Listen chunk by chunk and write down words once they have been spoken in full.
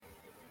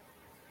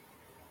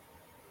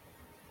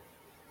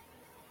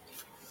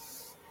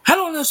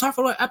Hello, in this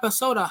Hyperlord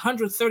episode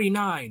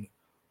 139.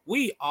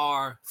 We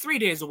are 3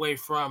 days away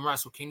from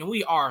Wrestle Kingdom.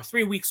 We are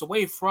 3 weeks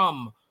away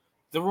from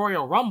the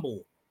Royal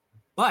Rumble.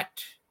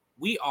 But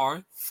we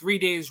are 3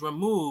 days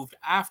removed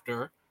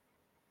after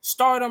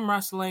Stardom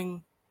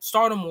Wrestling,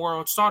 Stardom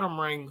World, Stardom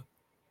Ring,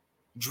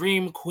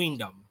 Dream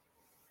Queendom.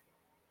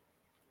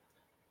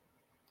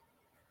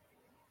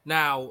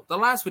 Now, the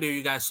last video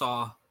you guys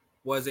saw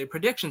was a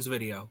predictions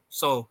video.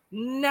 So,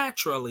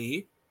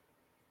 naturally,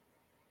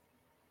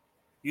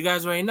 you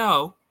guys already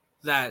know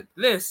that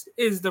this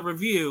is the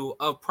review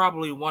of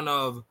probably one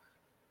of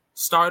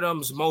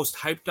Stardom's most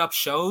hyped up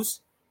shows.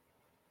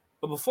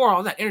 But before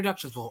all that,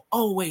 introductions will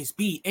always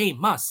be a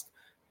must.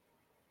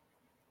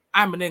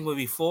 I'm Enigma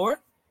V4.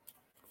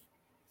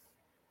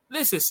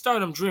 This is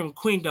Stardom Dream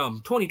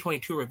Queendom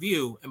 2022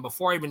 review. And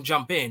before I even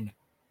jump in,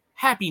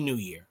 Happy New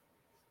Year.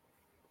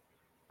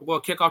 We're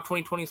going to kick off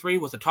 2023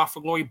 with a Talk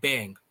for Glory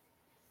bang.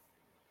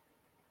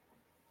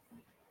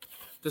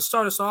 To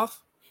start us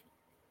off,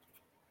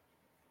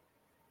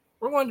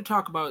 we're going to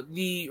talk about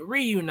the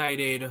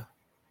reunited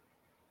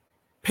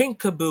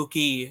Pink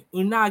Kabuki,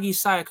 Unagi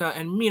Sayaka,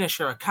 and Mina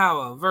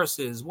Shirakawa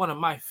versus one of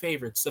my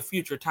favorites, the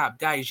future top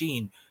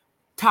Gaijin,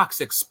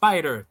 Toxic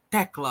Spider,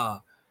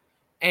 Tekla,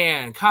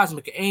 and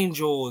Cosmic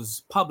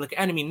Angels, public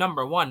enemy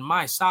number 1,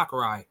 Mai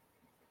Sakurai.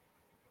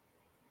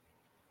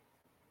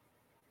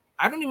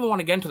 I don't even want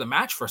to get into the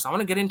match first. I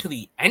want to get into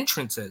the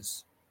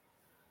entrances.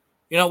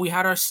 You know, we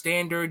had our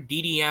standard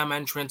DDM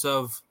entrance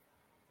of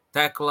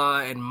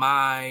Tekla and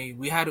Mai.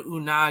 We had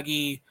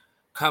Unagi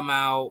come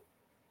out.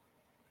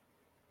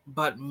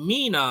 But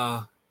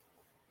Mina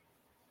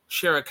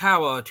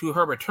Shirakawa, to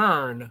her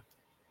return,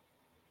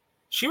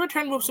 she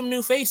returned with some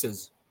new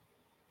faces.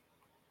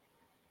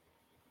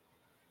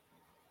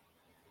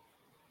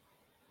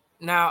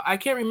 Now, I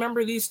can't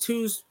remember these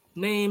two's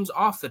names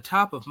off the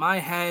top of my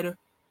head,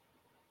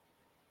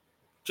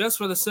 just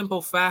for the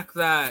simple fact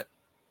that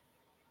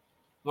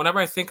whenever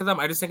I think of them,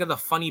 I just think of the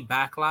funny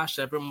backlash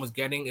that everyone was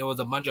getting. It was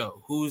a bunch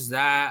of who's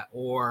that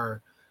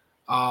or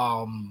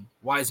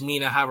why does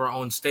Mina have her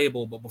own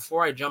stable? But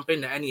before I jump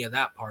into any of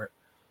that part,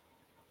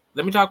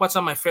 let me talk about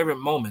some of my favorite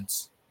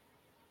moments.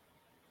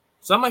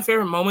 Some of my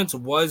favorite moments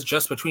was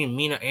just between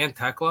Mina and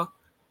Tekla,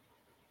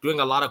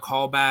 doing a lot of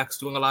callbacks,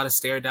 doing a lot of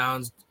stare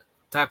downs.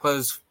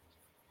 Tekla's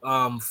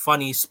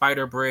funny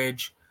spider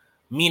bridge,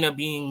 Mina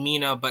being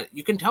Mina, but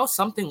you can tell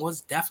something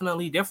was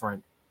definitely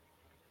different.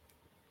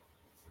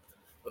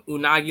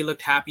 Unagi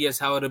looked happy as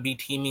hell to be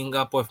teaming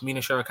up with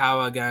Mina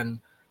Shirakawa again.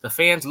 The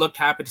fans looked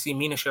happy to see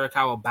Mina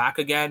Shirakawa back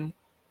again.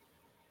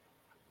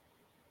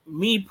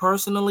 Me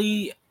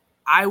personally,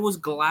 I was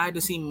glad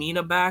to see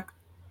Mina back,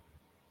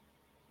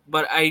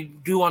 but I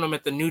do want to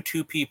admit the new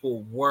two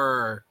people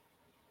were,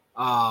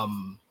 how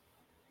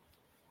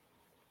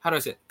do I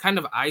say it? Kind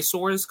of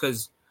eyesores,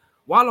 because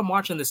while I'm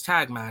watching this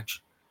tag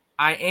match,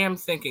 I am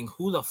thinking,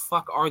 who the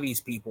fuck are these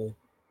people?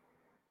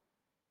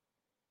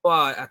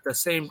 But at the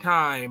same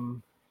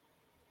time,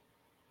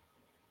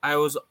 I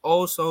was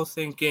also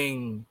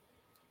thinking,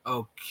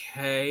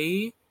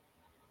 okay,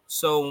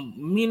 so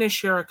Mina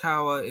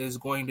Shirakawa is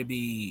going to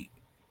be,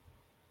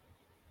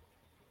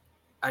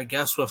 I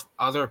guess, with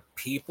other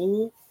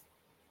people.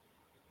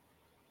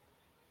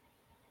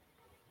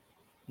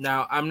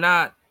 Now, I'm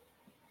not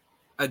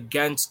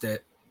against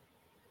it.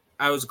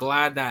 I was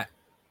glad that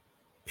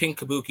Pink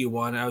Kabuki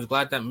won. I was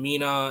glad that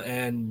Mina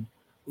and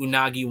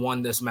Unagi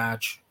won this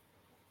match.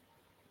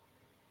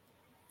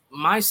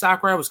 Mai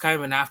Sakurai was kind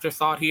of an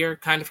afterthought here.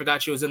 Kind of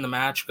forgot she was in the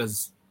match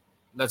because,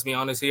 let's be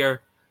honest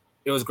here,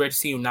 it was great to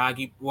see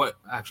Unagi.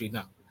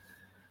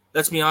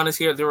 Let's be honest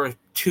here. There were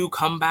two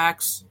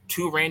comebacks,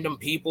 two random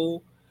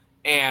people,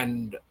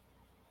 and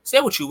say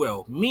what you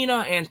will, Mina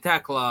and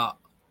Tekla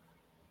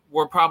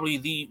were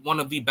probably one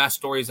of the best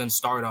stories in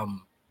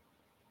Stardom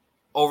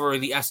over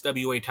the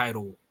SWA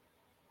title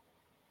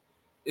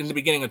in the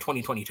beginning of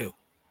 2022.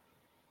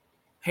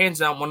 Hands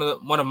down,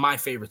 one of my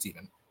favorites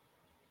even.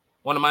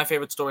 One of my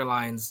favorite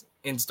storylines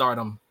in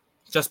Stardom,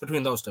 just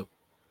between those two.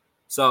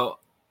 So,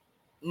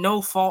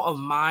 no fault of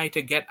Mai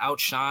to get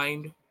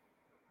outshined,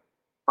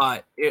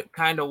 but it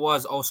kind of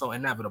was also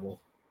inevitable.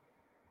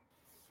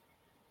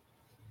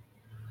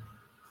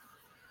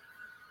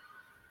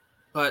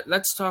 But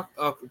let's talk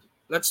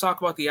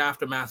about the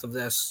aftermath of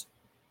this.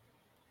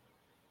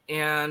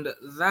 And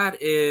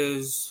that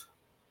is,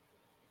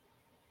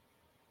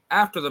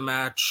 after the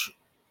match,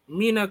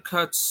 Mina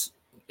cuts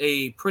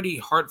a pretty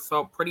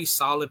heartfelt, pretty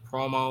solid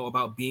promo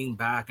about being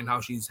back and how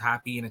she's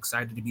happy and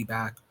excited to be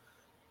back.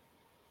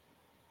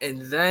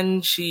 And then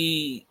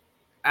she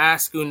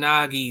asked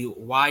Unagi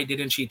why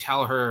didn't she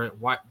tell her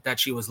that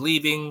she was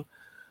leaving?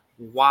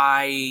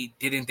 Why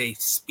didn't they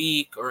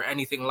speak or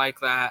anything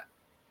like that?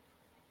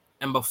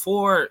 And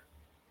before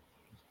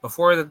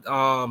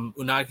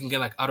Unagi can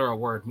get utter a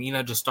word,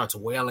 Mina just starts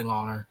wailing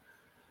on her.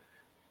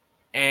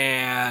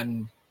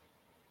 And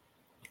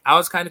I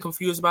was kind of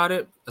confused about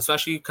it,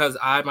 especially because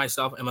I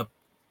myself am a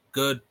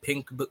good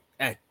Pink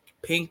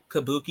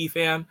Kabuki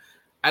fan.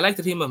 I like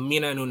the team of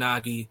Mina and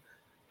Unagi.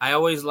 I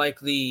always like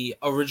the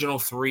original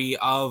 3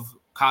 of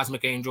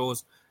Cosmic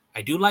Angels.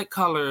 I do like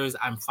Colors.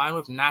 I'm fine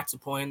with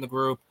Natsupoi in the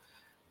group.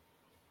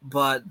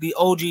 But the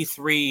OG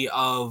 3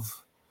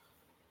 of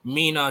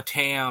Mina,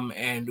 Tam,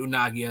 and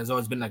Unagi has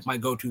always been like my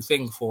go-to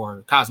thing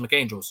for Cosmic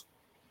Angels.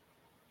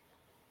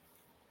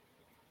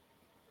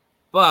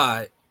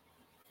 But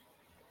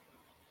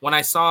when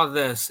I saw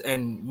this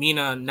and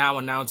Mina now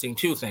announcing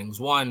 2 things,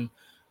 one,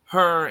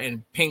 her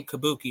and Pink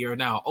Kabuki are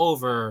now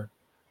over,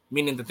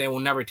 meaning that they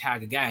will never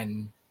tag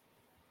again.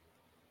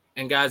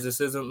 And guys, this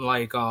isn't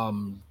like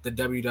the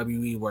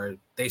WWE where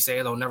they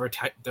say they'll never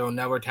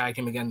tag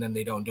him again, then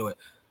they don't do it.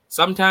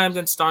 Sometimes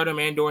in Stardom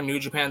and/or New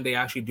Japan, they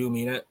actually do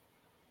mean it.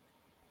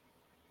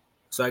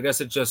 So I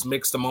guess it just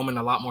makes the moment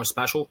a lot more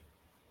special.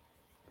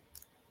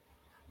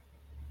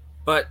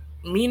 But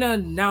Mina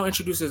now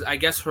introduces, I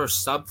guess, her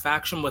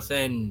sub-faction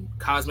within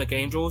Cosmic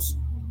Angels.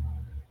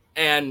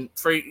 And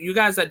for you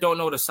guys that don't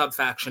know what a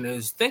sub-faction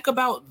is, think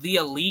about the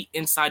Elite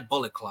inside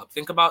Bullet Club.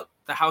 Think about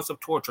the House of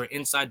Torture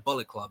inside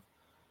Bullet Club.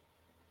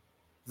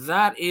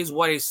 That is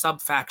what a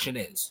sub-faction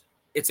is.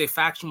 It's a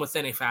faction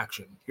within a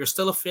faction. You're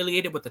still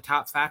affiliated with the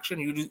top faction.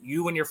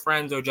 You and your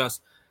friends are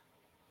just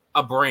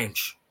a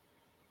branch.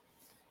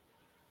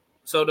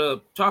 So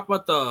to talk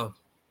about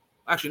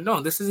actually, no,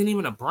 this isn't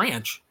even a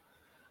branch.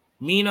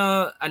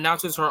 Mina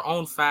announces her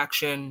own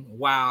faction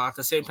while at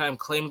the same time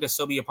claiming to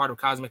still be a part of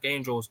Cosmic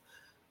Angels.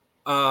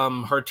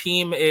 Her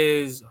team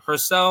is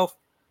herself,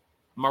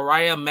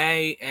 Mariah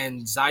May,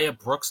 and Zaya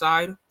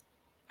Brookside.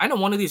 I know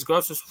one of these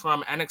girls is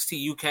from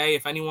NXT UK.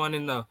 If anyone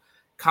in the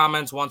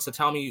comments wants to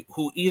tell me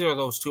who either of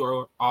those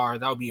 2 are,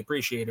 that would be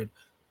appreciated.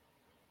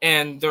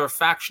 And their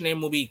faction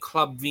name will be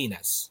Club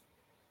Venus.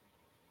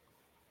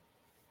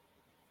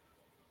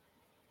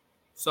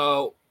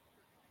 So,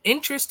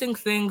 interesting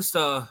things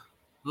to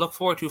look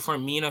forward to for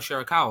Mina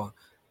Shirakawa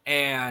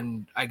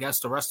and I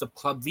guess the rest of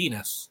Club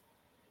Venus.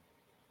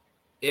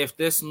 If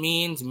this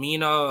means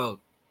Mina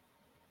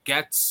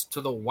gets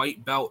to the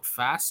white belt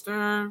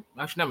faster,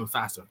 actually not even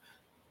faster,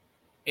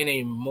 in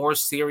a more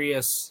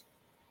serious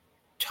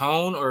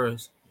tone or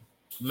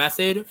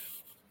method,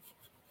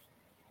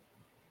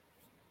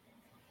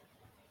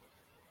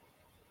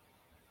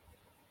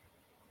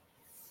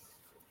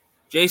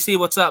 JC,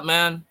 what's up,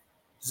 man?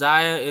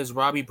 Zaya is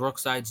Robbie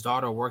Brookside's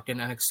daughter, worked in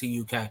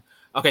NXT UK.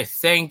 Okay,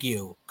 thank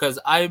you. Because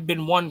I've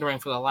been wondering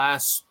for the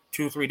last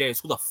 2-3 days,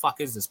 who the fuck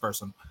is this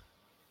person?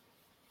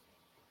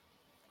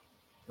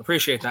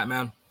 Appreciate that,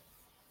 man.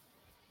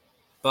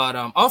 But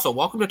also,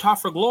 welcome to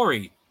Talk for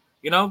Glory.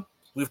 You know,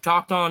 we've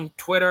talked on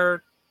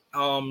Twitter,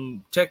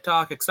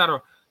 TikTok,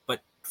 etc.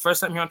 But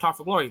first time here on Talk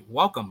for Glory,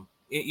 welcome.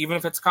 Even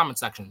if it's a comment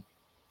section.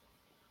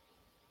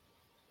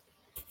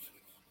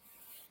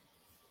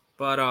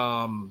 But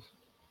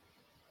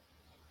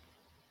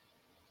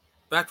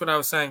back to what I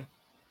was saying.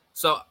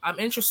 So I'm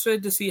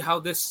interested to see how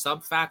this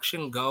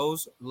sub-faction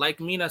goes. Like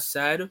Mina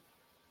said,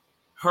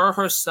 her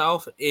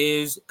herself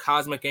is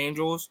Cosmic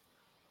Angels,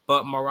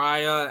 but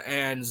Mariah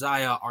and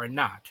Zaya are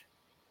not.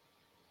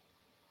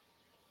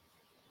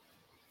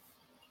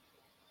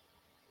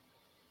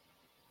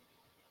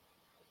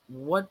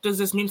 What does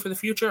this mean for the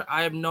future?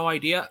 I have no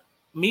idea.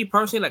 Me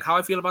personally, like how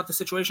I feel about the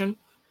situation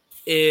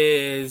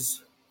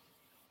is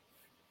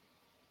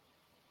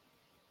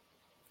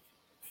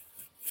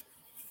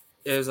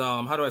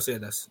how do I say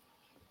this?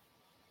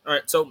 All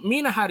right, so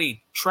Mina had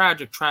a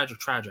tragic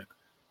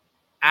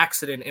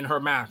accident in her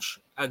match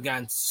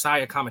against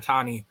Saya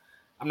Kamitani.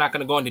 I'm not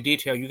going to go into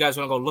detail. You guys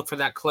want to go look for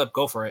that clip,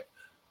 go for it.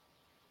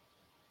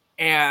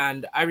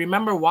 And I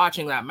remember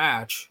watching that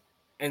match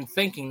and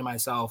thinking to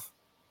myself,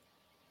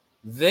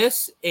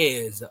 this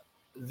is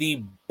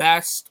the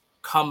best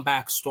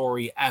comeback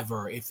story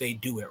ever if they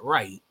do it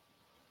right.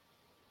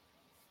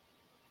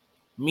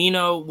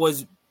 Mina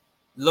was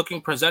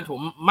looking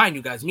presentable. Mind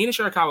you guys, Mina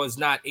Shirakawa is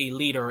not a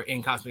leader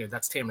in Cosmic.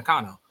 That's Tam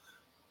Nakano.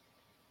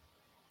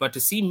 But to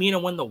see Mina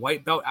win the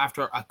white belt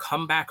after a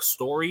comeback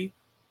story,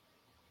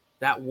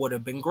 that would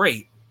have been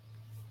great.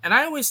 And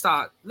I always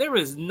thought there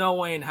is no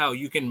way in hell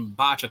you can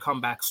botch a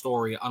comeback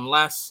story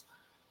unless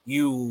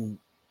you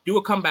do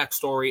a comeback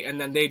story and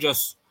then they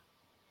just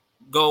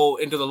go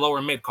into the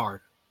lower mid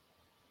card.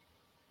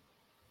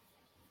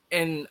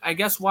 And I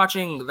guess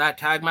watching that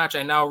tag match,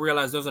 I now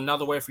realize there's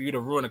another way for you to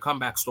ruin a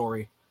comeback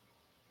story.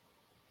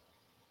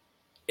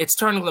 It's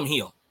turning them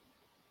heel.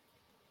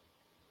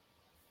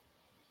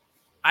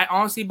 I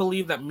honestly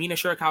believe that Mina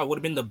Shirakawa would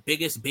have been the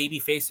biggest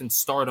babyface in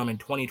Stardom in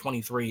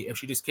 2023 if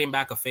she just came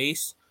back a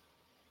face,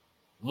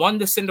 won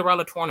the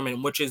Cinderella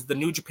tournament, which is the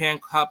New Japan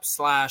Cup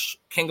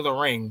 / King of the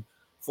Ring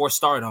for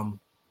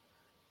Stardom,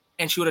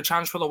 and she would have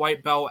challenged for the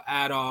white belt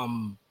at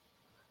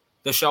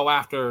the show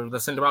after the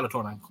Cinderella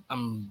tournament.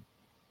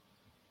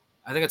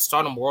 I think it's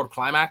Stardom World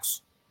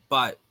Climax,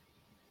 but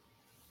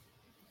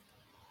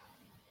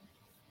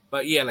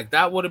yeah, like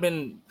that would have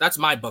been, that's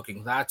my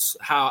booking. That's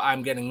how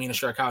I'm getting Mina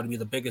Shirakawa to be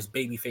the biggest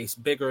babyface,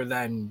 bigger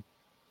than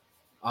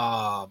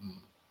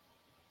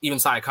even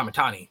Saya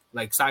Kamitani.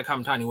 Like Saya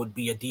Kamitani would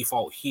be a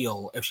default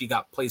heel if she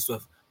got placed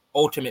with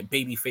ultimate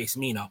babyface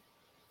Mina.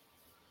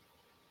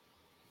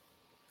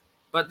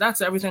 But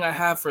that's everything I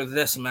have for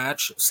this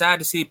match. Sad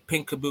to see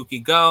Pink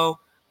Kabuki go.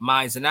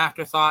 Mai's an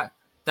afterthought.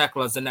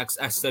 Thekla's the next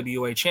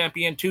SWA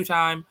champion,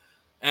 2-time.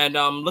 And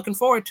looking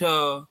forward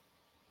to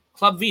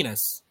Club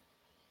Venus.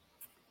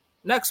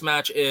 Next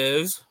match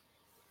is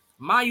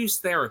Mayu's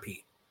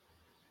Therapy.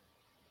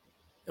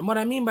 And what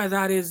I mean by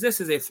that is this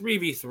is a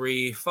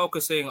 3v3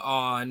 focusing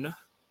on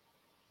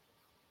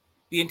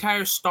the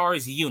entire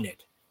Stars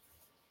unit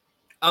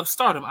of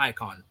Stardom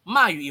icon,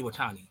 Mayu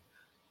Iwatani.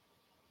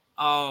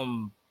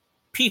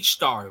 Peach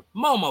Star,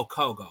 Momo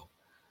Kogo.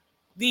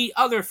 The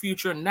other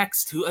future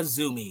next to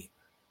Azumi,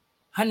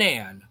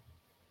 Hanan.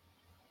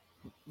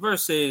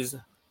 Versus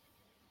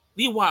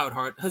the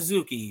Wildheart,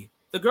 Hazuki.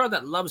 The girl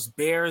that loves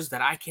bears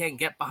that I can't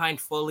get behind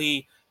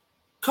fully,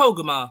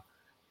 Koguma.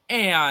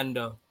 And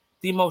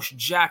the most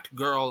jacked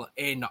girl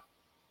in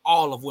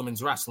all of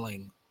women's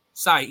wrestling,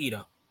 Sai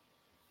Ida.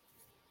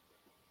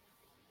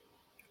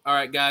 All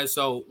right, guys.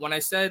 So when I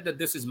said that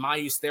this is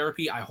Mayu's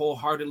Therapy, I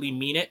wholeheartedly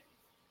mean it.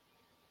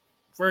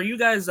 For you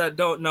guys that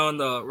don't know in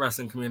the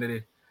wrestling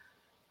community,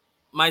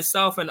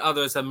 myself and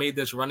others have made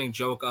this running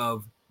joke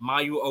of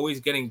Mayu always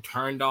getting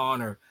turned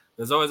on, or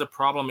there's always a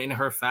problem in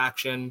her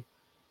faction.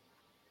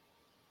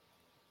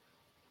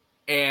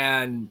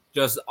 And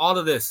just all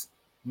of this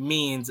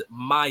means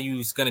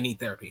Mayu's going to need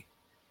therapy.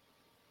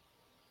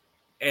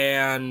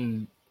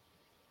 And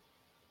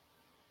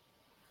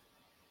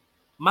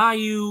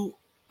Mayu,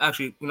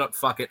 actually, you know,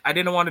 fuck it. I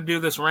didn't want to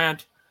do this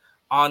rant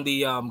on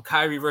the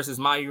Kairi versus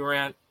Mayu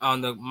rant,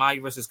 on the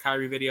Mayu versus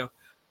Kairi video.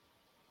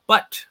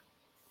 But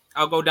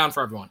I'll go down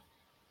for everyone.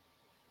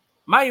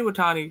 Mayu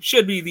Iwatani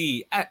should be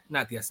the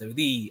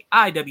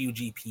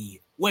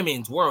IWGP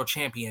Women's World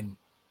Champion.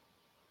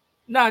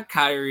 Not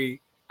Kairi.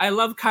 I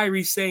love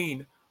Kairi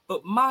Sane,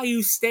 but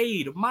Mayu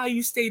stayed.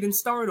 Mayu stayed in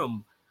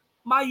Stardom.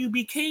 Mayu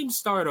became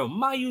Stardom.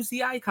 Mayu's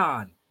the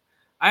icon.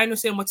 I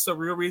understand what's the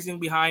real reason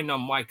behind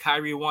why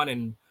Kairi won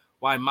and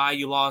why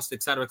Mayu lost,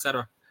 etc.,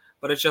 etc.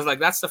 But it's just like,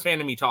 that's the fan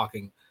of me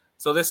talking.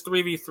 So this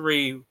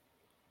 3v3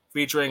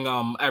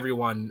 featuring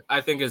everyone,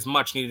 I think is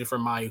much needed for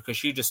Mayu because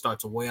she just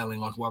starts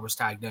wailing on whoever's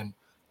tagged in.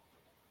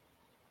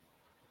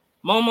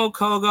 Momo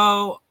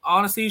Kogo,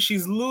 honestly,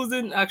 she's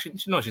losing. Actually,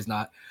 no, she's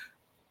not.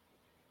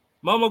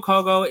 Momo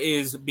Kogo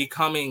is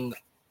becoming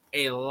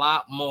a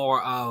lot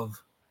more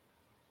of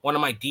one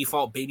of my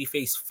default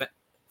babyface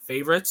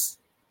favorites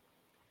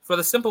for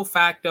the simple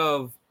fact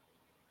of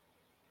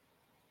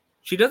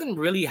she doesn't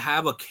really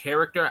have a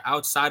character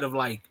outside of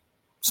like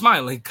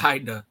smiling,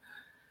 kinda.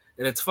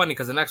 And it's funny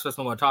because the next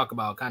person I'm going to talk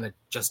about kind of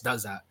just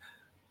does that.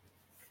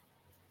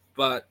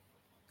 But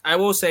I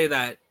will say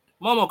that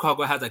Momo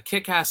Kogo has a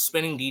kick-ass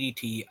spinning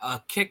DDT,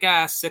 a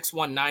kick-ass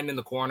 619 in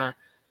the corner.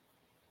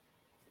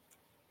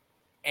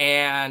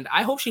 And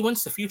I hope she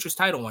wins the Futures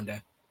title one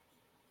day.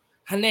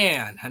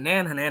 Hanan.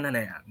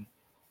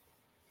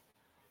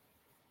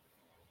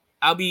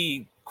 I'll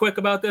be quick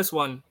about this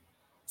one.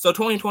 So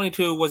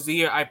 2022 was the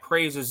year I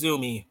praised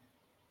Azumi.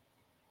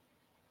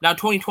 Now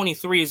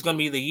 2023 is going to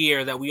be the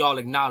year that we all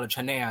acknowledge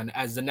Hanan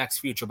as the next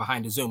future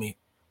behind Azumi.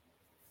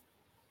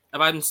 If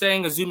I'm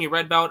saying Azumi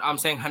red belt, I'm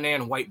saying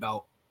Hanan white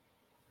belt.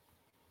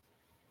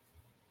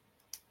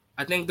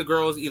 I think the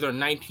girl's either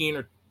 19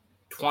 or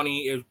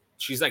 20.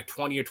 She's like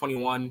 20 or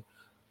 21.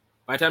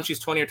 By the time she's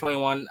 20 or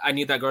 21, I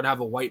need that girl to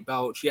have a white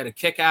belt. She had a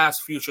kick-ass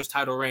Futures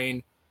title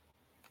reign.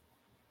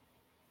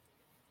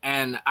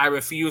 And I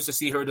refuse to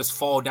see her just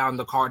fall down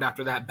the card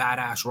after that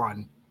badass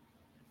run.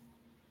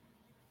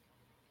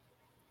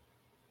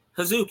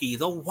 Hazuki,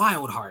 the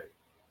Wildheart.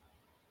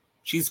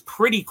 She's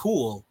pretty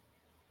cool.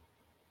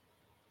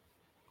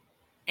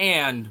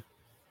 And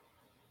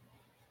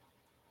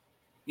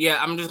yeah,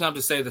 I'm just going to have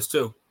to say this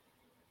too.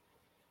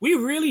 We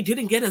really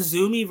didn't get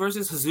Azumi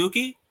versus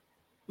Hazuki.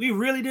 We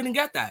really didn't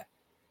get that.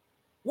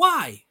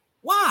 Why?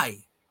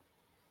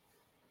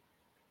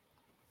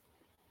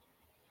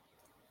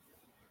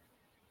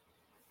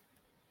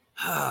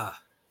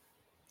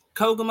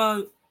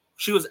 Koguma,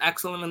 she was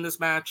excellent in this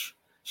match.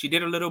 She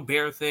did a little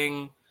bear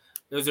thing.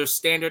 It was her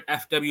standard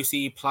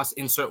FWC plus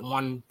insert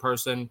one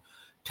person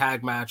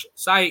tag match.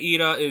 Sai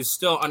Ida is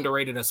still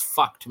underrated as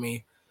fuck to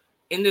me.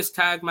 In this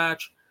tag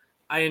match,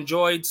 I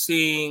enjoyed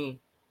seeing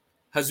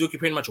Hazuki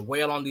pretty much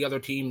wail on the other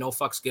team, no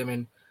fucks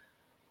given.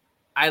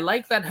 I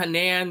like that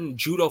Hanan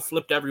judo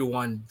flipped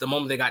everyone the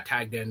moment they got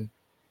tagged in.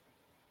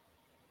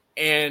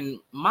 And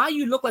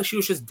Mayu looked like she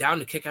was just down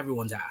to kick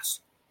everyone's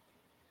ass.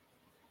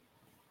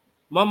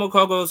 Momo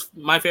Kogo's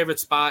my favorite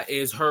spot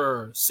is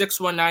her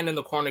 619 in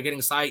the corner,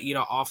 getting Sai Ida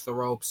off the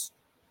ropes.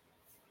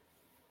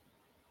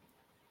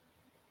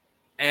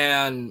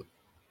 And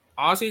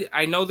honestly,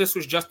 I know this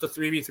was just the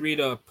 3v3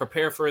 to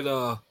prepare for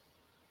the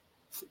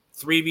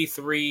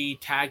 3v3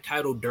 tag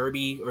title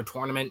derby or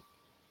tournament.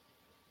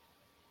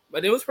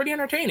 But it was pretty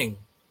entertaining.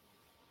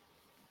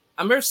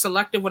 I'm very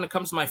selective when it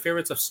comes to my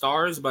favorites of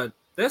Stars, but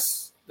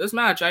this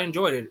match, I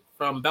enjoyed it.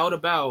 From bell to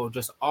bell,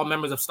 just all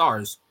members of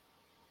Stars.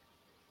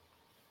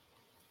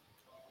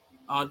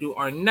 On to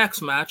our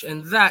next match,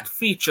 and that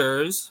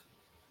features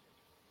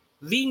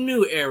the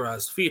New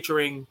Eras,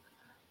 featuring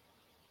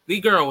the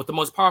girl with the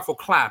most powerful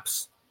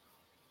claps,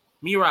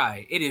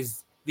 Mirai. It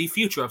is the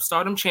future of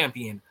Stardom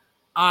champion,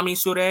 Ami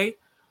Sourei,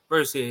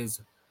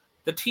 versus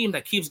the team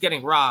that keeps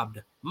getting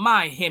robbed,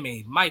 Mai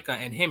Hime, Maika,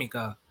 and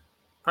Himika.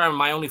 Probably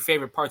my only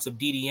favorite parts of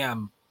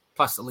DDM,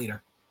 plus the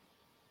leader.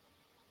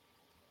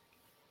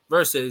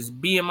 Versus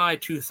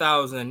BMI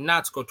 2000,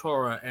 Natsuko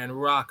Tora, and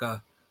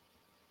Ruaka.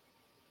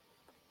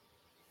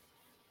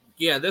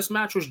 Yeah, this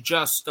match was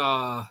just,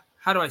 how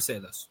do I say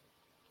this?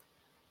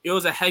 It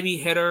was a heavy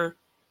hitter.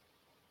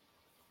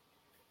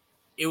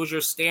 It was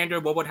your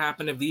standard, what would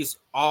happen if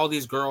all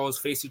these girls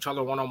face each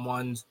other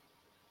one-on-ones.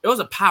 It was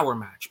a power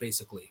match,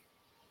 basically.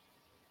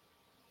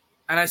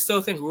 And I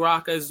still think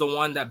Ruaka is the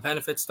one that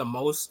benefits the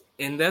most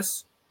in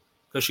this,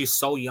 because she's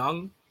so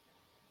young.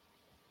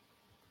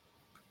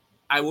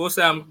 I will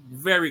say I'm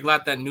very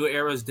glad that New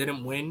Eras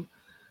didn't win,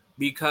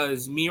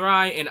 because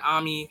Mirai and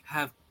Ami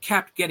have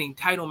kept getting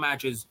title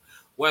matches,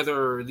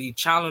 whether the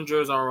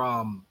challengers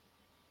are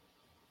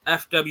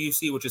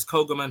FWC, which is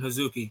Koguma and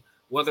Hazuki,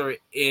 whether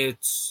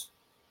it's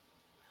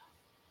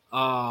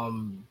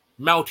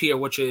Meltier,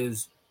 which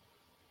is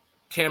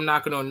Tam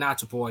Nakano and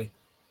Natsupoi.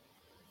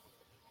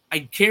 I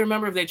can't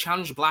remember if they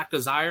challenged Black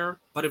Desire,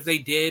 but if they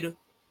did,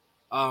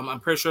 I'm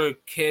pretty sure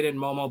Kid and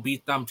Momo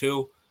beat them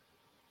too.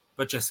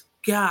 But just,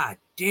 god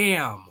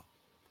damn.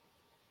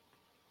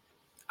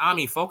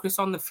 Ami, focus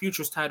on the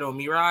Futures title.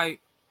 Mirai,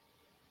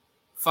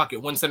 fuck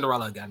it, win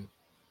Cinderella again.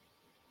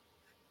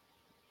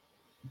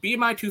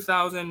 BMI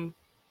 2000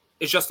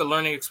 is just a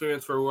learning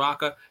experience for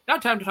Ruaka. Now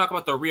time to talk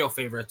about the real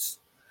favorites.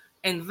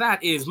 And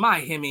that is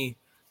Mai Hime,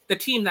 the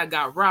team that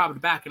got robbed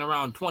back in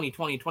around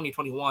 2020,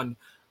 2021.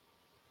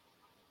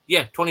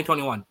 Yeah,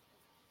 2021.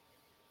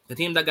 The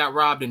team that got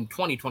robbed in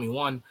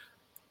 2021,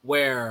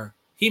 where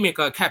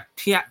Himika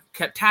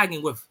kept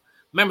tagging with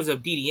members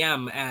of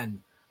DDM,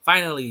 and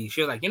finally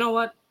she was like, you know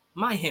what?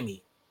 Mai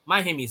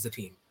Hime is the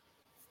team.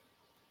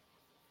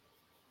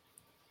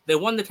 They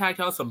won the tag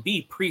titles from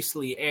Bea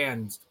Priestley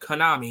and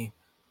Konami.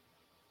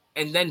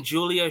 And then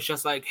Julia is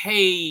just like,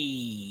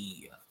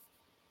 hey,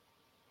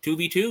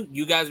 2v2,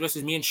 you guys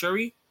versus me and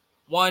Shuri.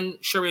 1,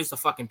 Shuri is the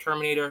fucking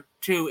Terminator.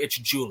 2, it's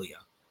Julia.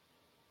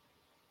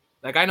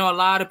 Like, I know a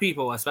lot of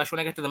people, especially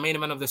when I get to the main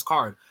event of this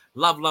card,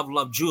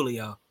 love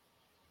Julia.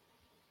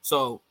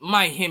 So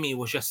Mai Hime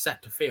was just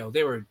set to fail.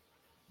 They were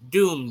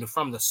doomed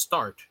from the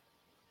start.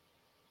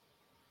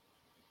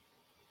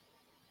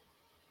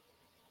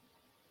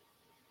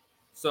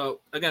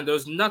 So, again,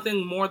 there's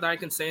nothing more that I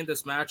can say in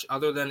this match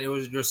other than it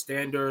was your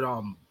standard,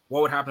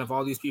 what would happen if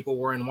all these people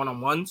were in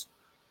one-on-ones.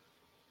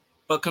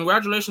 But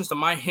congratulations to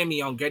Mai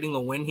Hime on getting the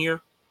win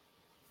here.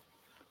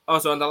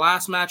 Also, in the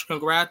last match,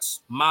 congrats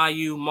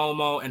Mayu,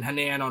 Momo, and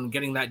Hanan on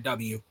getting that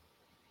W.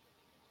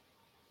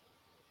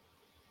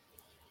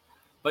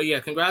 But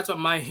yeah, congrats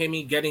on Mai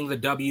Hime getting the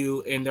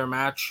W in their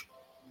match.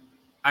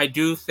 I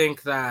do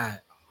think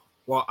that,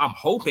 well, I'm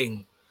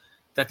hoping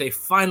that they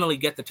finally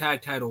get the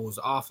tag titles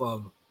off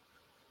of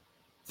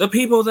the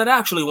people that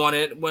actually want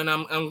it when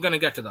I'm going to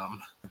get to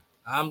them.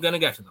 I'm going to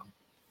get to them.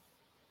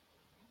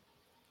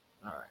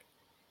 All right.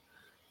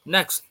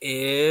 Next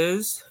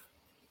is...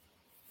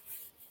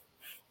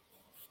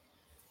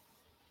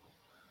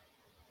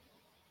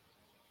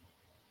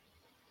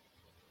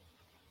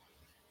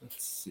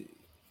 let's see.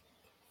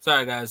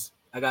 Sorry, guys.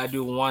 I got to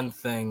do one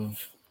thing.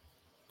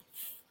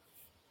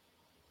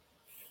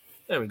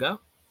 There we go.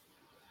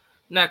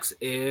 Next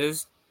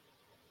is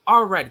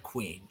our Red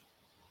Queen,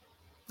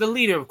 the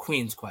leader of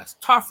Queen's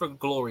Quest, Tafra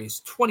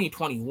Glory's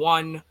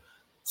 2021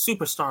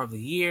 Superstar of the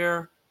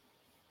Year.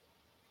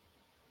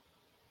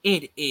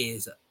 It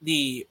is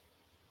the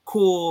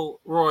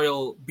cool,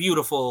 royal,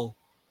 beautiful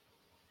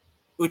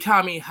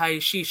Utami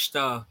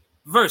Hayashishita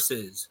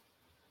versus,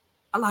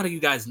 a lot of you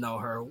guys know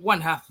her, one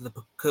half of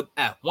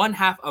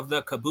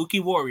the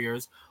Kabuki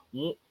Warriors,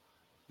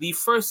 the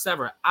first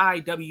ever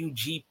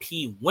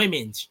IWGP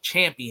Women's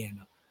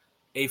Champion,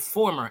 a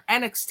former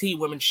NXT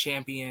Women's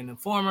Champion,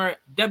 former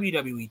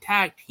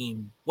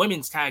WWE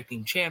Women's Tag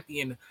Team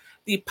Champion,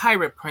 the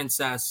Pirate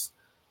Princess,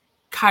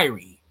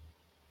 Kairi.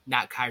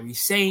 Not Kairi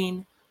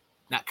Sane,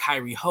 not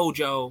Kairi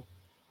Hojo.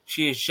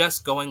 She is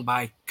just going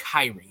by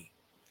Kairi.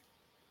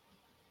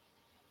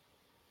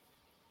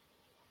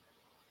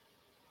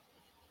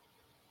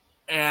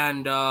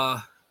 And,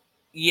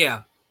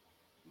 yeah.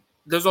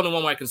 There's only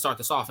one way I can start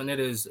this off, and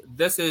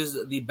this is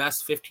the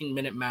best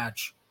 15-minute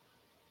match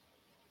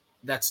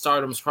that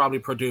Stardom's probably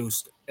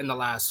produced in the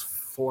last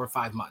 4 or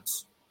 5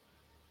 months.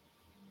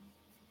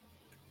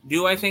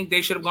 Do I think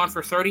they should have gone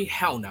for 30?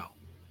 Hell no.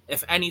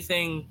 If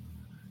anything,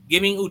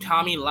 giving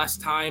Utami less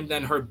time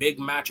than her big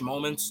match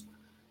moments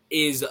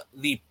is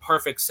the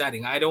perfect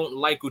setting. I don't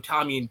like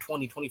Utami in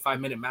 20,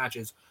 25-minute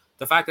matches.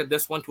 The fact that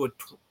this went to a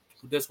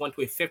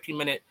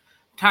 15-minute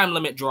time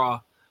limit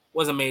draw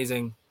was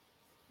amazing.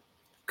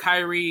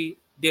 Kairi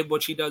did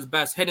what she does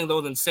best, hitting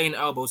those insane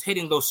elbows,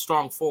 hitting those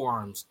strong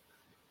forearms,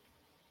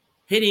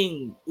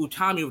 hitting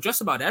Utami with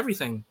just about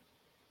everything.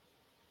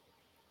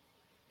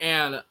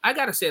 And I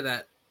gotta say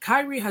that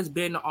Kairi has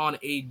been on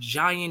a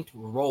giant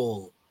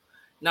roll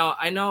Now,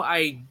 I know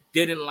I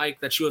didn't like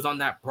that she was on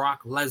that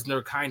Brock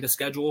Lesnar kind of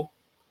schedule.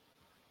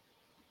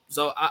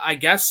 So I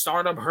guess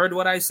Stardom heard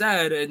what I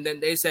said, and then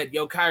they said,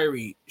 "Yo,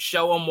 Kyrie,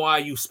 show them why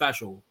you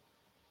special."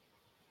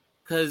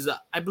 Because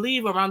I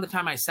believe around the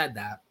time I said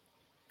that,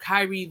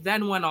 Kyrie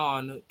then went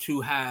on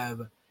to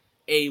have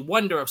a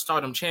Wonder of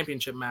Stardom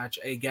championship match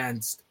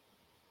against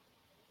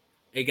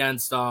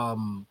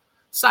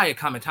Saya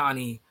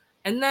Kamitani,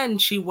 and then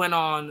she went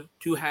on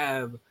to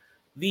have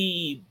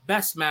the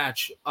best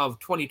match of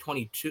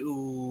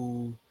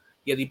 2022.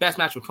 Yeah, the best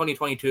match of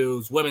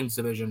 2022's women's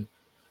division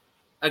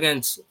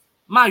against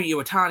Mayu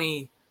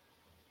Iwatani.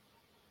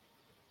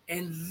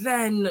 And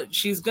then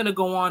she's going to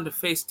go on to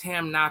face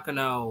Tam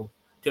Nakano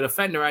to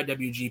defend her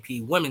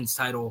IWGP women's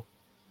title.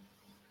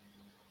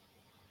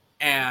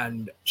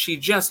 And she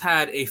just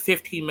had a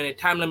 15-minute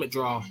time limit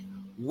draw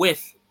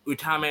with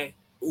Utami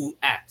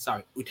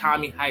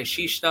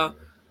Hayashishita.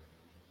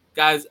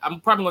 Guys,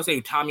 I'm probably gonna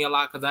say Utami a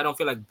lot because I don't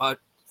feel like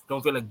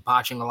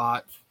botching a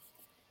lot.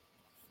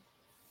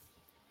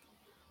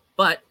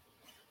 But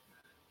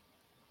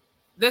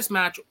this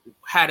match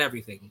had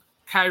everything.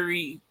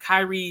 Kyrie's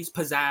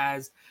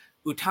pizzazz,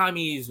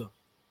 Utami's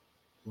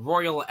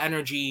royal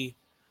energy.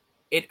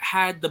 It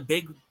had the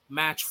big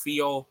match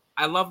feel.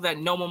 I love that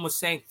no one was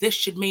saying this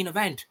should main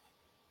event.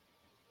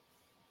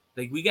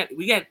 Like we get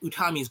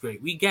Utami's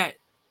great. We get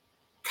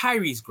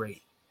Kyrie's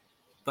great.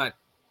 But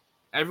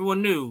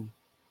everyone knew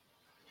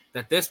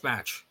that this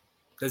match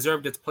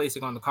deserved its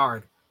placing on the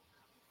card.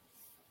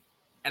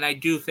 And I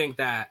do think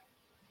that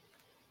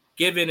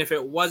given if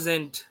it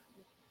wasn't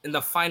in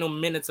the final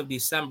minutes of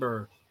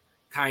December,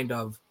 kind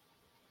of,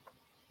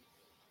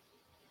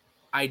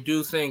 I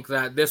do think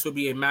that this would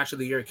be a match of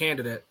the year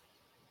candidate,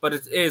 but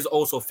it is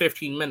also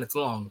 15 minutes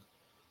long.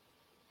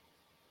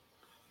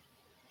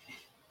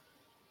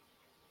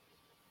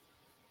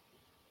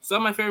 Some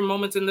of my favorite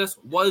moments in this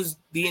was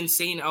the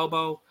insane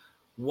elbow,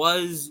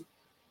 was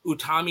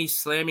Utami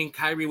slamming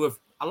Kyrie with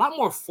a lot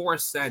more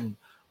force than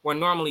we're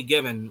normally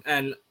given.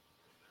 And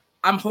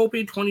I'm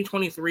hoping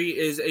 2023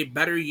 is a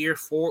better year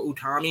for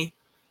Utami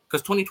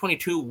because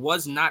 2022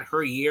 was not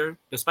her year,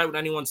 despite what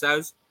anyone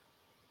says.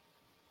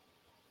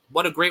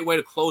 What a great way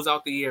to close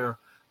out the year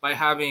by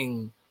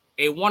having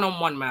a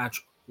one-on-one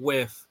match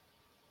with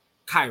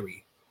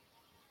Kyrie.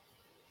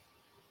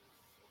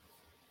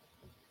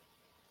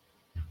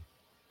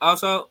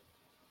 Also,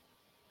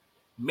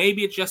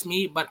 maybe it's just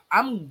me, but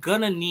I'm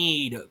gonna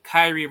need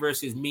Kyrie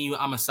versus Miyu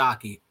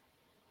Amasaki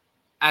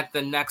at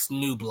the next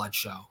New Blood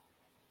show.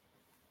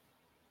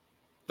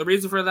 The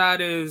reason for that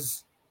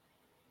is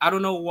I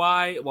don't know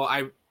why. Well,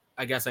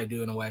 I guess I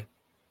do in a way.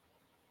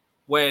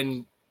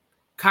 When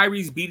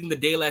Kyrie's beating the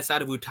daylights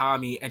out of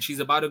Utami and she's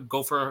about to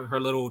go for her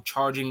little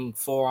charging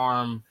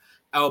forearm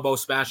elbow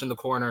smash in the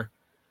corner.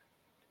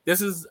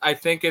 I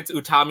think it's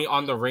Utami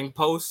on the ring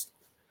post.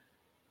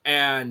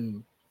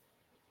 And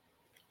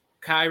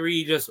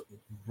Kyrie just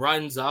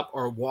runs up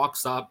or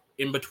walks up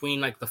in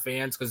between like the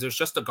fans because there's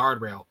just a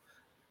guardrail.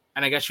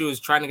 And I guess she was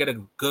trying to get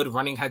a good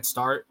running head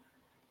start.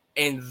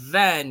 And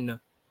then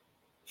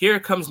here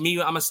comes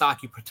Miyu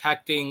Amasaki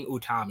protecting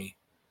Utami.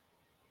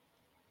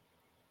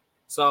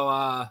 So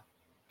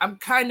I'm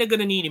kind of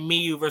going to need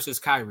Miyu versus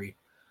Kyrie.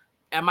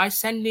 Am I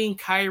sending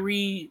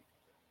Kyrie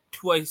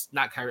to a...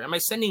 Not Kyrie. Am I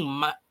sending...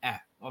 oh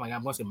my God,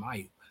 I'm going to say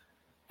Mayu.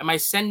 Am I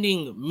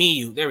sending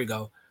Miyu? There we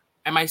go.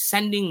 Am I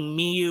sending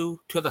Miyu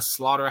to the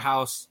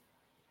slaughterhouse?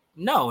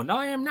 No,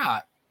 I am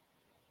not.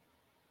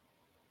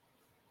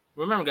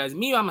 Remember, guys,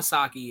 Miyu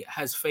Amasaki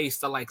has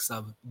faced the likes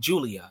of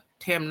Julia,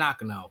 Tam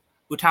Nakano,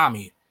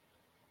 Utami.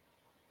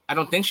 I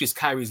don't think she's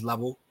Kyrie's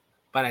level,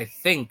 but I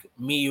think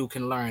Miyu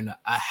can learn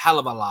a hell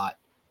of a lot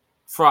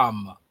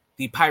from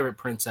the Pirate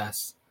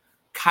Princess,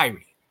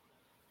 Kyrie.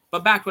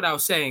 But back to what I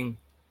was saying,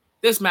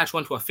 this match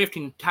went to a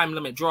 15 time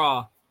limit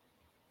draw.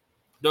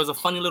 There was a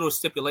funny little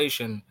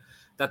stipulation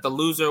that the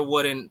loser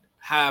wouldn't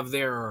have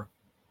their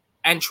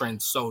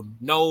entrance. So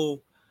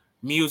no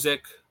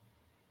music,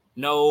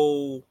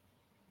 no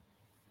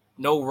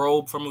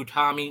robe from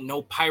Utami,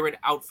 no pirate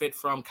outfit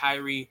from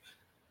Kyrie,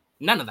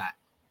 none of that.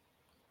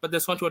 But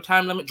this went to a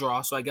time limit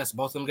draw, so I guess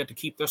both of them get to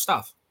keep their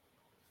stuff.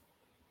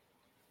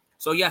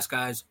 So yes,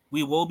 guys,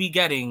 we will be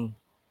getting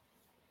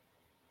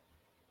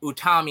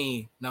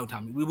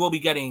we will be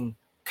getting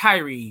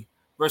Kyrie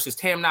versus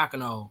Tam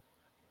Nakano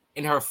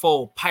in her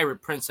full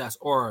Pirate Princess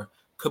or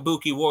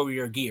Kabuki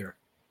Warrior gear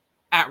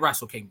at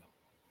Wrestle Kingdom.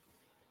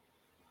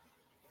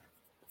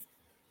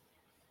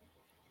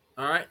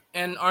 All right,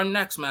 and our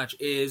next match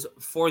is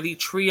for the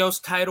Trios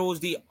titles,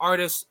 the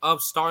Artists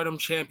of Stardom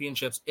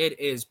Championships. It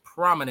is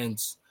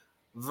Prominence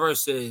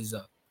versus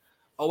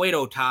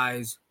Oedo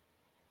Ties.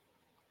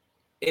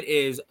 It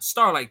is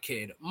Starlight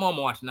Kid,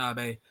 Momo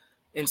Watanabe,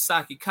 and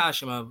Saki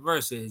Kashima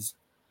versus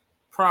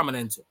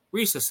Prominence,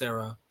 Risa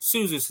Sera,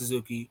 Suzu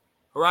Suzuki,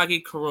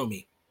 Hiragi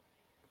Kurumi.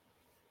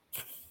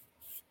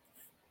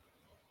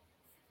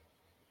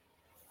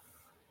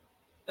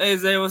 Hey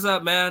Zay, what's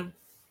up, man?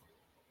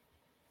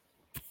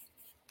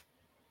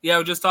 Yeah,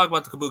 we just talked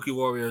about the Kabuki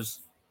Warriors.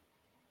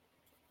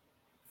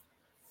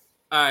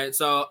 All right,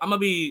 so I'm gonna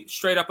be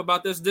straight up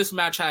about this. This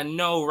match had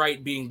no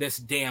right being this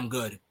damn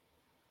good.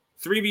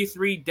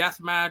 3v3 death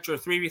match or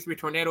 3v3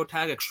 tornado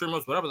tag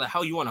extremos, whatever the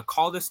hell you want to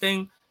call this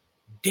thing.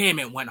 Damn,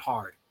 it went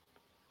hard.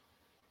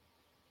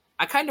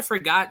 I kind of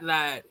forgot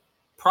that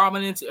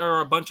Prominence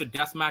are a bunch of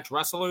deathmatch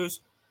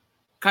wrestlers.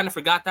 Kind of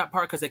forgot that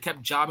part because they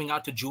kept jobbing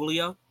out to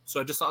Julia, so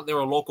I just thought they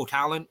were local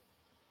talent.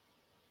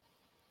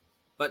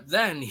 But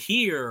then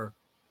here,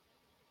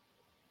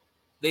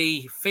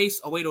 they face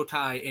Oedo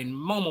Tai and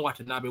Momo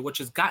Watanabe, which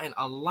has gotten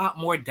a lot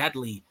more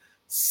deadly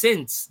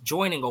since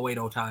joining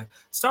Oedo Tai.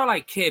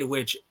 Starlight Kid,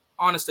 which,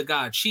 honest to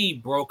God, she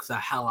broke the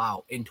hell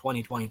out in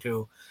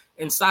 2022.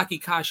 And Saki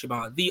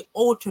Kashima, the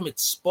ultimate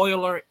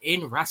spoiler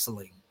in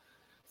wrestling.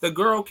 The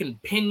girl can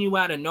pin you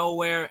out of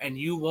nowhere and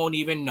you won't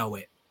even know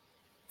it.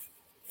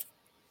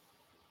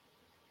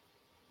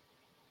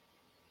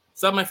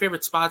 Some of my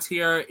favorite spots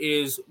here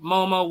is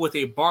Momo with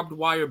a barbed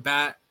wire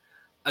bat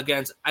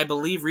against, I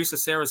believe, Risa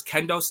Sera's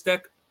kendo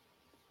stick.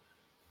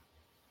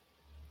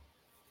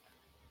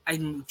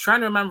 I'm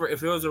trying to remember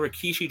if it was a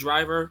Rikishi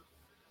driver,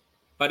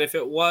 but if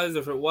it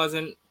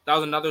wasn't, that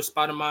was another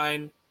spot of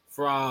mine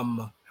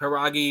from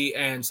Hiragi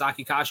and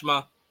Saki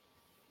Kashima.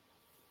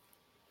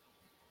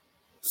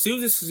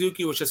 Suzu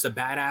Suzuki was just a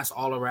badass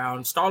all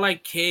around.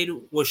 Starlight Kid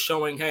was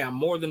showing, hey, I'm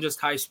more than just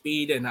high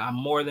speed and I'm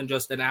more than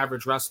just an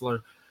average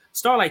wrestler.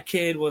 Starlight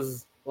Kid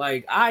was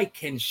like, I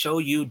can show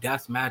you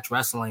deathmatch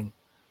wrestling.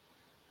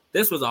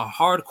 This was a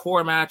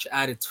hardcore match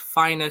at its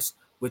finest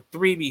with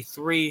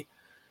 3v3,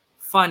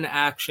 fun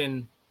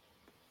action.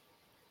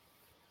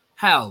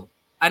 Hell,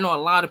 I know a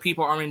lot of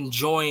people are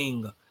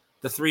enjoying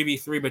the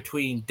 3v3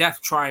 between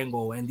Death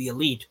Triangle and the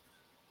Elite.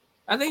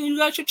 I think you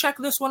guys should check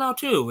this one out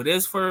too. It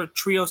is for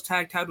trios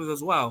tag titles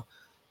as well.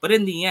 But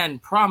in the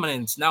end,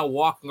 Prominence now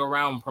walking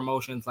around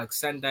promotions like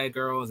Sendai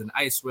Girls and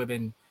Ice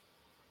Ribbon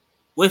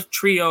with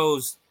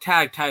trios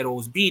tag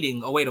titles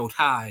beating Oedo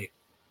Tai.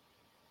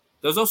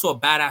 There's also a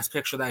badass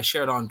picture that I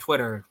shared on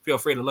Twitter. Feel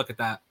free to look at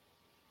that.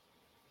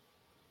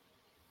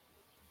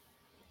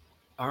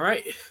 All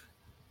right.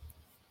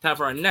 Time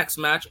for our next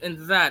match,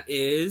 and that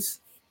is...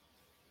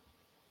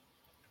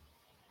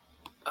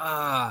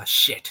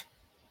 shit.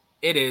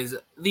 It is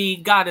the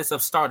Goddess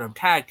of Stardom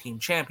Tag Team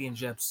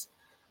Championships,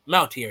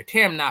 Meltier,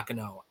 Tam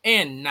Nakano,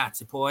 and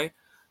Natsupoi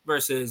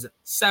versus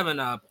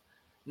 7-Up,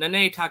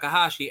 Nanae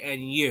Takahashi,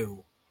 and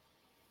Yu.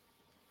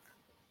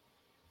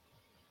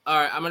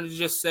 Alright, I'm going to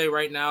just say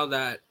right now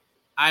that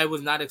I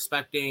was not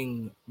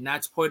expecting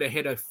Natsupoi to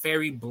hit a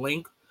fairy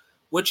blink,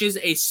 which is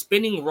a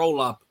spinning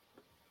roll-up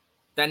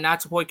that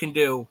Natsupoi can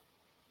do.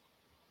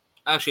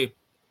 Actually,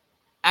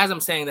 as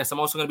I'm saying this, I'm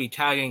also going to be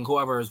tagging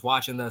whoever is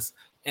watching this,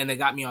 and they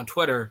got me on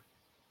Twitter,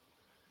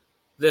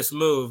 this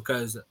move,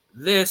 because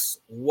this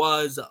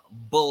was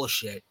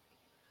bullshit.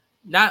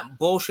 Not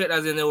bullshit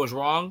as in it was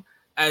wrong,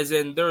 as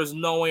in there's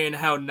no way in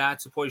how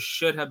Natsupoi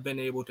should have been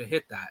able to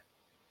hit that.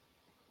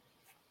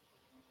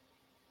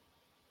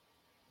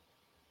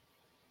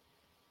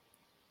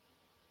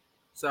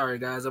 Sorry,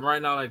 guys. I'm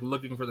right now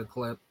looking for the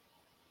clip.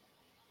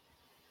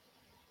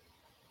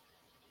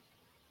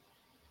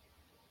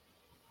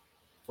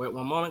 Wait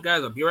one moment,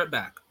 guys. I'll be right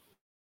back.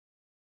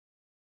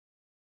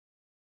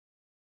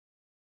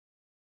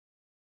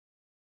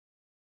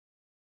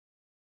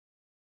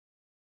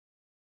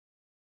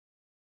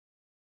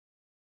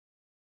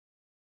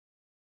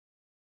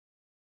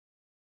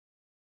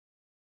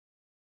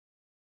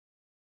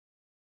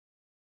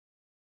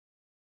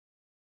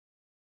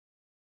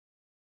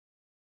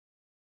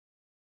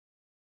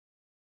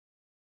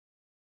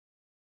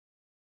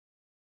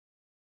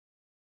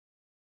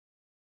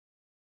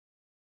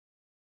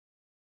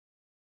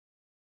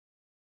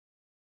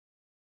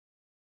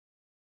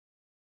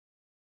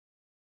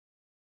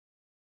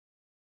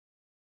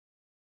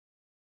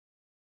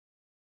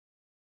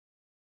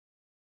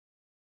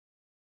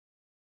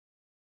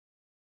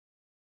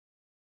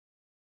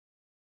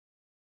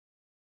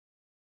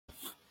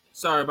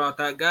 Sorry about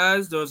that,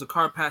 guys. There was a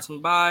car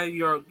passing by.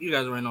 You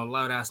guys are in a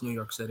loud-ass New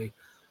York City.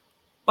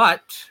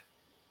 But,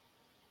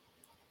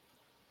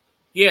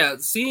 yeah,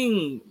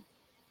 seeing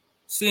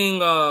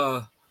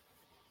Natsupoi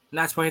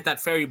hit that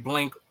fairy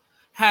blink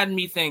had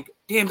me think,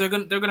 damn, they're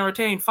gonna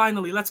retain.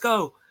 Finally, let's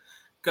go.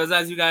 Because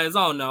as you guys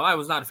all know, I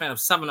was not a fan of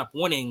 7-Up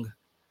winning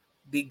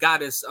the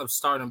Goddess of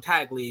Stardom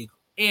Tag League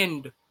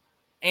and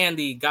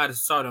the Goddess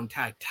of Stardom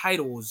Tag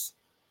titles.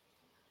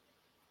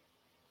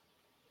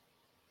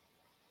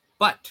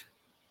 But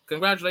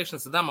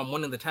congratulations to them on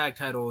winning the tag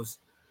titles.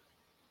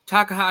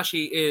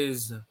 Takahashi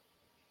is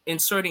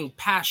inserting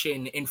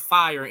passion and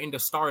fire into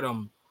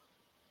Stardom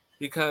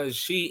because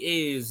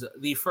she is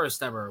the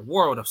first ever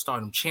World of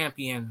Stardom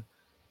champion.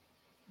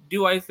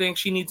 Do I think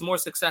she needs more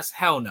success?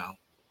 Hell no.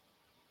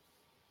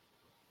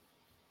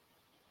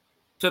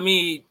 To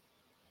me,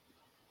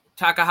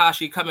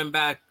 Takahashi coming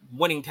back,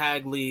 winning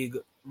Tag League,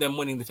 then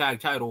winning the tag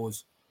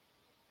titles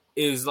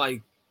is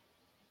like,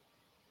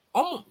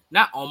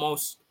 not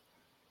almost,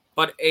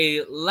 but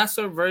a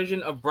lesser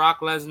version of Brock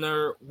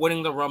Lesnar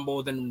winning the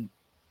Rumble than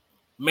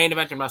main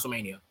event in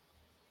WrestleMania.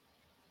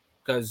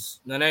 because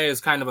Nene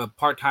is kind of a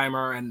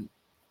part-timer, and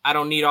I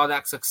don't need all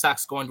that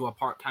success going to a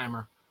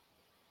part-timer.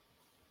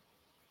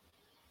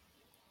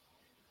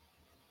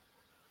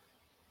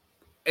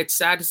 It's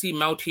sad to see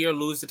Meltier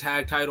lose the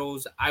tag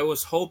titles. I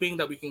was hoping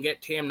that we can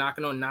get Tam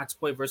Nakano and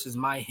Natsupoi versus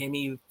Mai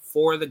Himi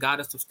for the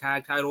Goddess of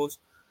Tag titles.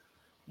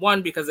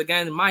 One, because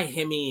again, Mike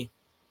and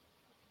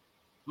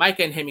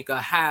Himika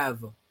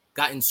have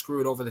gotten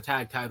screwed over the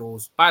tag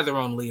titles by their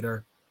own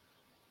leader.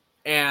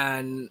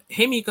 And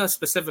Himika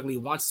specifically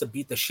wants to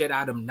beat the shit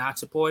out of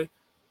Natsupoi.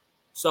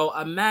 So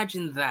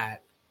imagine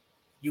that.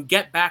 You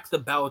get back the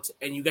belts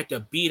and you get to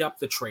beat up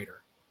the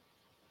traitor.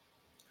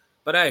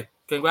 But hey,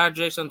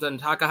 congratulations on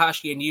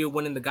Takahashi and you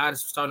winning the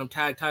Goddess of Stardom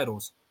tag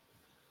titles.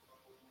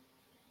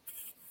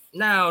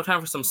 Now,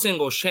 time for some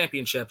singles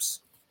championships.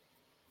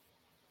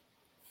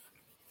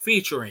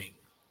 Featuring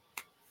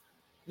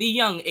the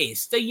young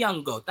ace, the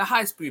young goat, the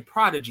high-speed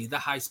prodigy, the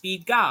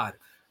high-speed god,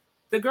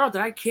 the girl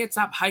that I can't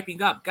stop hyping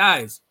up.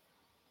 Guys,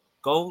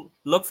 go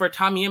look for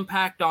Tommy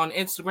Impact on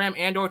Instagram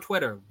and or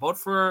Twitter. Vote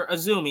for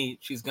Azumi.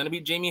 She's going to be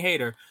Jamie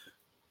Hayter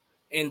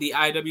in the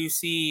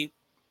IWC,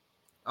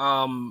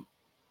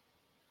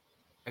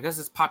 I guess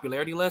it's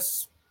popularity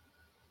list.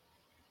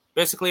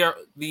 Basically,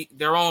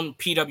 their own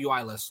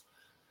PWI list.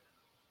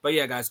 But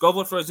yeah, guys, go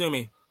vote for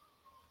Azumi.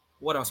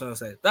 What else am I going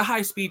to say? The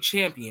high-speed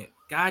champion.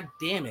 God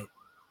damn it.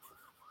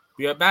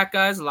 Be right back,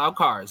 guys. Loud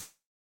cars.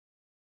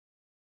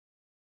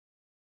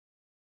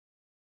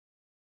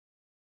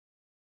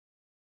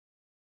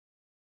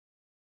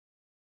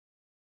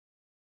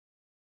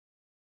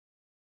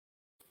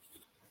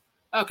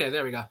 Okay,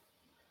 there we go.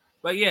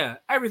 But yeah,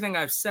 everything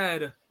I've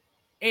said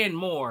and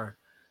more.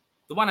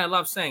 The one I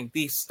love saying,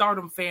 the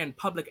Stardom fan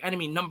public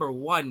enemy number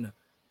 1,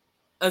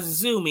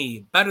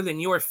 Azumi, better than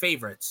your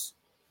favorites,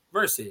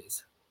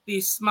 versus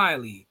the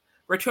Smiley,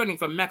 returning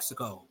from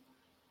Mexico,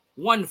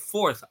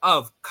 1/4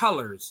 of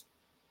Colors,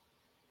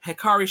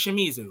 Hikari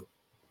Shimizu.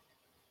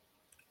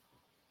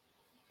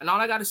 And all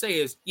I gotta say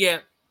is, yeah,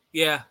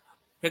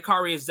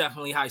 Hikari is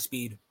definitely high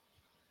speed.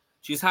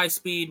 She's high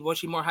speed. Was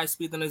she more high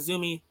speed than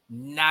Azumi?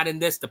 Not in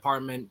this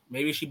department.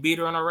 Maybe she beat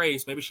her in a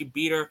race. Maybe she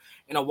beat her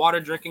in a water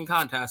drinking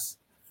contest.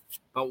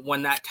 But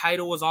when that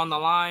title was on the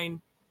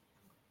line,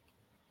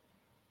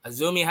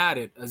 Azumi had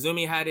it.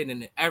 Azumi had it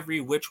in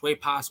every which way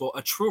possible.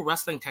 A true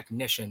wrestling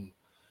technician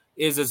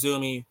is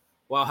Azumi.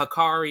 While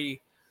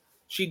Hikari,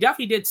 she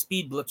definitely did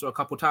speed blitz her a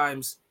couple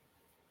times.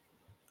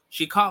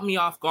 She caught me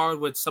off guard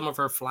with some of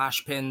her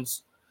flash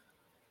pins.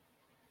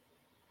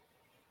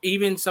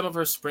 Even some of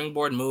her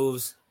springboard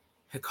moves.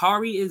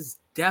 Hikari is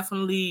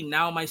definitely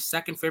now my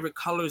second favorite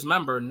Colors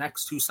member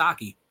next to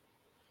Saki.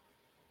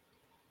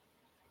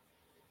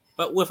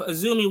 But with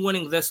Azumi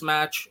winning this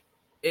match,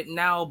 it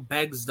now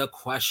begs the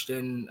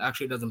question.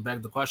 Actually, it doesn't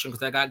beg the question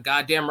because I got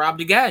goddamn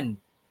robbed again.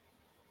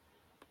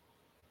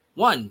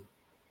 1,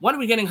 when are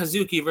we getting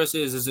Hazuki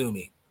versus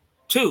Azumi?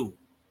 2,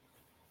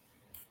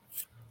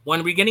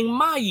 when are we getting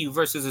Mayu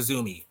versus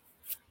Azumi?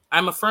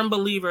 I'm a firm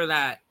believer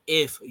that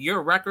if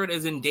your record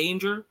is in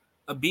danger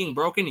of being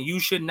broken, you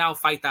should now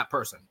fight that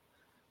person.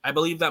 I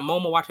believe that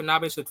Momo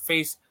Watanabe should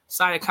face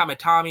Saya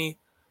Kamitani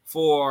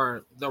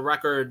for the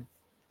record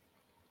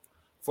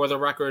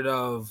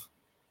of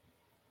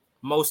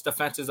most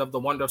defenses of the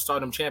Wonder of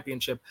Stardom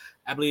Championship.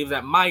 I believe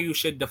that Mayu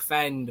should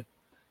defend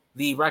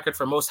the record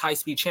for most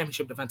high-speed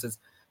championship defenses.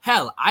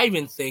 Hell, I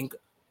even think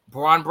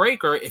Braun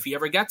Breaker, if he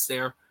ever gets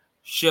there,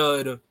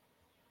 should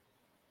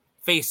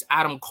face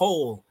Adam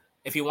Cole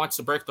if he wants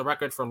to break the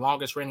record for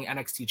longest reigning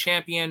NXT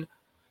champion.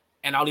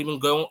 And I'll even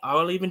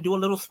do a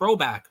little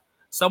throwback.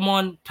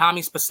 Someone,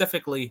 Tommy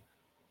specifically,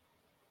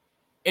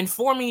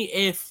 inform me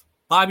if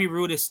Bobby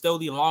Roode is still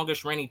the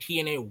longest reigning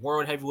TNA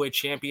World Heavyweight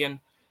Champion.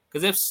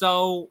 Because if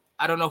so,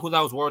 I don't know who that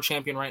was world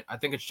champion, right? I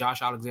think it's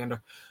Josh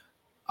Alexander.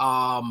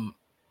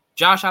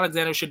 Josh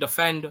Alexander should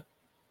defend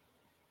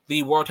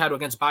the world title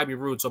against Bobby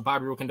Roode so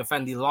Bobby Roode can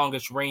defend the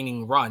longest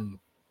reigning run.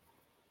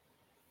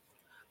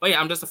 But yeah,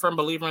 I'm just a firm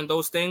believer in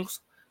those things.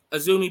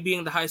 Azumi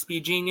being the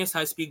high-speed genius,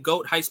 high-speed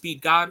goat,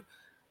 high-speed god,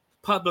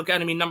 public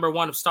enemy number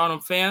 1 of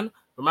Stardom fan.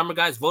 Remember,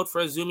 guys, vote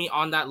for Azumi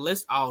on that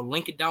list. I'll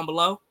link it down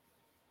below.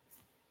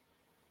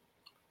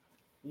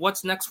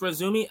 What's next for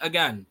Azumi?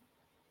 Again,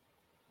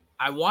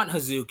 I want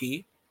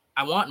Hazuki.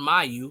 I want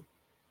Mayu.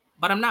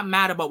 But I'm not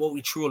mad about what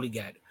we truly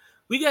get.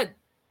 We get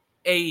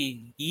a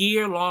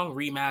year-long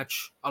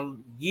rematch, a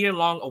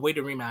year-long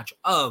awaited rematch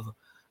of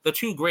the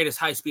 2 greatest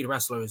high-speed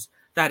wrestlers.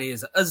 That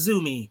is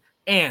Azumi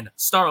and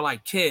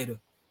Starlight Kid.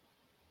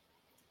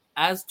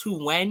 As to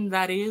when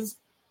that is,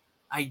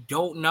 I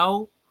don't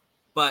know.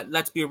 But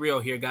let's be real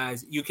here,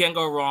 guys. You can't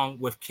go wrong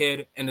with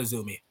Kid and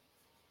Azumi.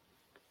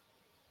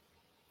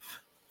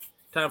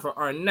 Time for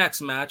our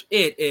next match.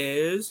 It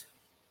is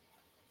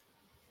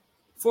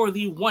for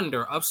the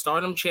Wonder of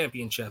Stardom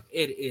Championship.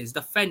 It is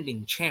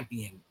defending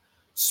champion,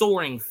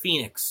 Soaring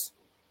Phoenix.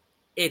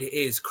 It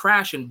is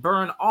Crash and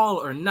Burn All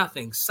or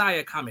Nothing,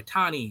 Saya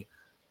Kamitani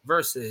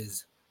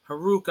versus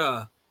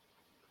Haruka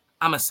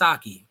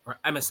Amasaki.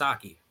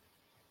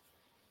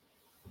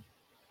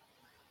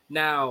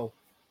 Now,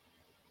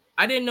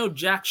 I didn't know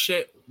jack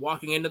shit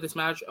walking into this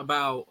match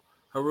about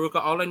Haruka.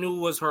 All I knew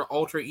was her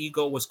alter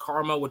ego was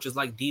Karma, which is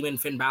like Demon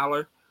Finn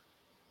Balor.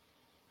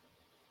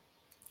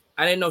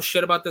 I didn't know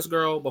shit about this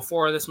girl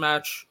before this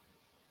match,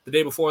 the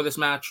day before this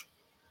match,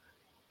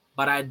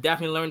 but I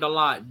definitely learned a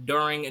lot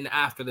during and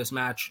after this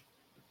match.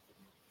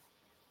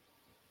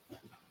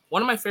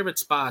 One of my favorite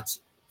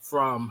spots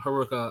from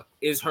Haruka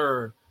is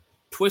her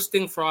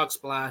twisting frog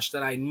splash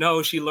that I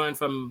know she learned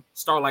from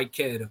Starlight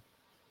Kid.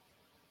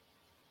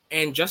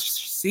 And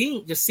just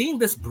seeing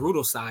this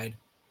brutal side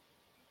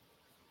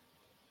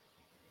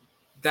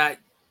that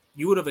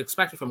you would have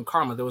expected from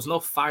Karma. There was no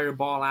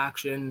fireball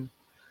action.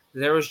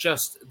 There was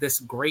just this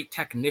great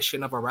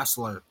technician of a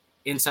wrestler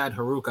inside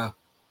Haruka.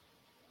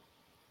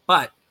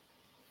 But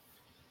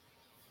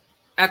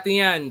at the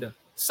end,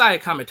 Saya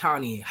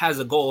Kamitani has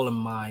a goal in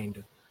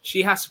mind.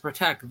 She has to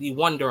protect the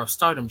Wonder of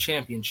Stardom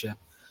Championship.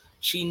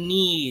 She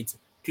needs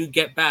to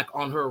get back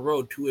on her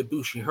road to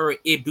Ibushi, her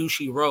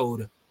Ibushi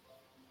road.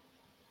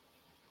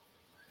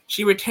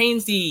 She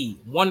retains the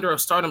Wonder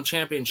of Stardom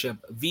Championship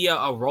via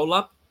a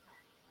roll-up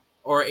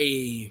or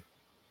a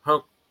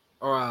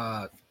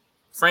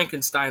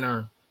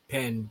Frankensteiner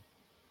pin.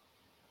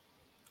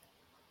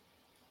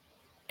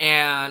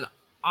 And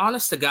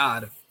honest to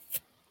God,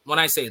 when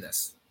I say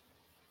this,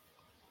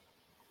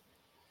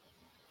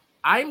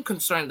 I'm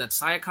concerned that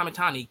Saya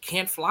Kamitani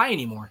can't fly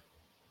anymore.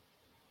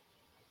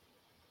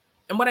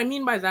 And what I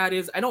mean by that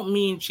is, I don't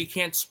mean she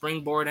can't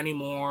springboard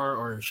anymore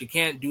or she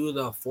can't do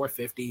the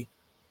 450.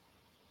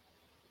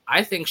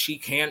 I think she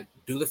can't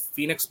do the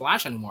Phoenix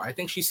Splash anymore. I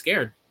think she's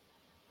scared.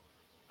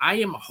 I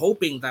am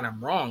hoping that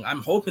I'm wrong.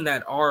 I'm hoping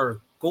that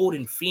our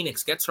Golden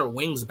Phoenix gets her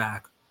wings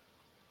back.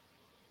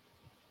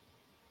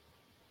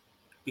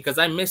 Because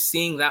I miss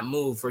seeing that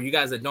move. For you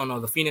guys that don't know,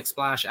 the Phoenix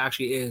Splash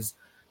actually is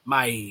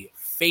my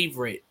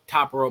favorite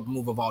top rope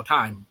move of all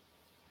time.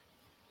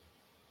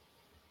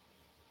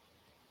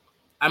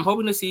 I'm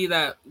hoping to see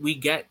that we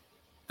get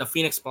the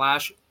Phoenix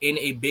Splash in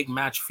a big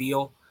match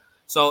feel.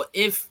 So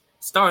if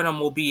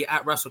Stardom will be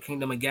at Wrestle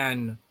Kingdom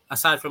again,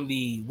 aside from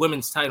the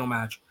women's title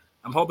match,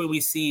 I'm hoping we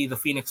see the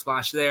Phoenix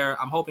Splash there.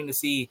 I'm hoping to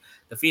see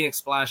the Phoenix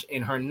Splash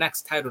in her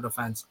next title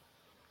defense.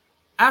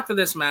 After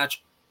this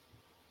match,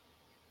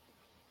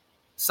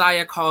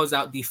 Saya calls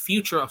out the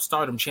future of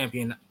Stardom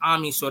champion,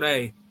 Ami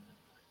Sourei.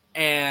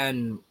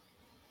 And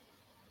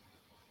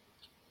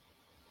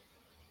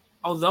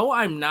although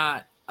I'm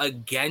not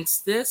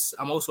against this,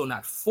 I'm also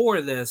not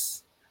for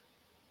this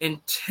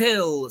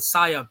until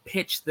Saya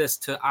pitched this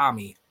to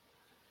Ami.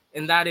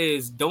 And that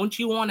is, don't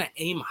you want to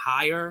aim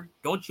higher?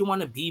 Don't you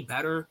want to be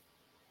better?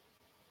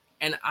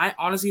 And I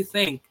honestly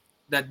think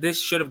that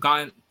this should have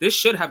gone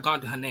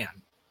to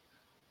Hanan.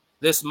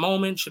 This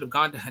moment should have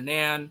gone to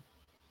Hanan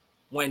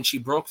when she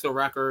broke the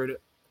record.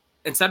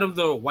 Instead of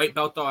the white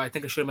belt, though, I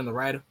think it should have been the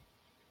red.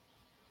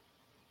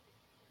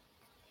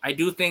 I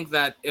do think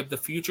that if the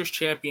Futures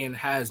champion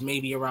has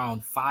maybe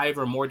around 5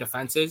 or more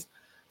defenses,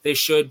 they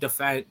should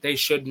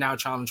now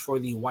challenge for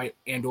the white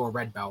and or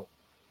red belt.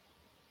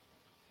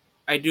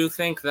 I do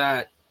think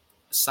that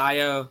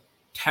Saya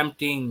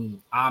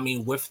tempting Ami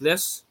with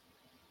this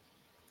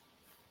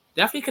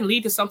definitely can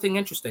lead to something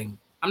interesting.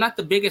 I'm not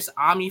the biggest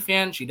Ami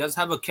fan. She does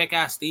have a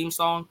kick-ass theme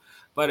song.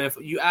 But if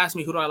you ask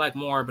me who do I like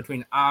more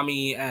between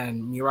Ami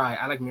and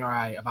Mirai, I like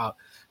Mirai about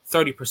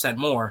 30%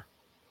 more.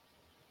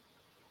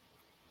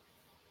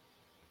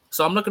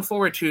 So I'm looking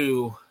forward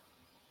to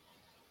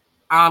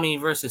Ami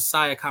versus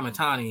Saya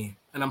Kamitani.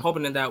 And I'm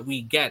hoping that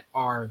we get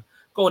our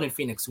Golden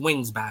Phoenix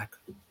wings back.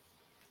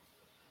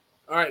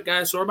 All right,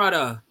 guys. So we're about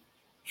to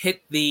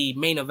hit the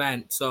main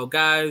event. So,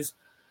 guys,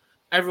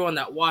 everyone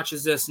that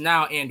watches this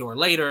now and or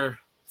later,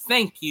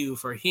 thank you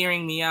for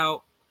hearing me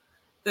out.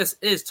 This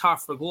is Talk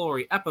for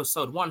Glory,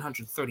 episode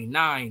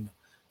 139,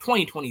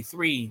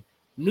 2023,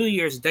 New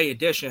Year's Day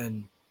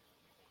edition.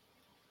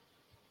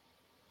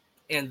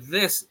 And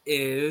this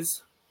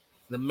is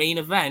the main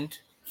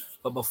event.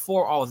 But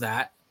before all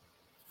that,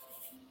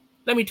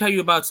 let me tell you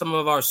about some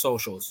of our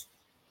socials.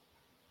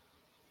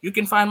 You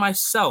can find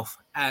myself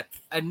at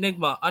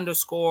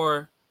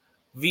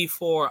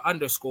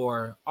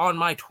Enigma_V4_ on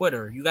my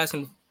Twitter. You guys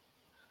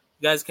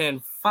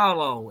can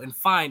follow and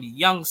find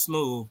Young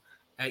Smooth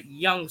at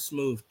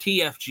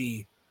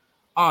YoungSmoothTFG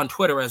on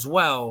Twitter as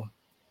well.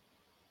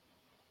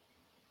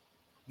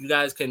 You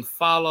guys can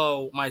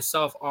follow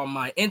myself on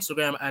my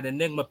Instagram at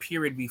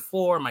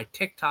Enigma_V4, my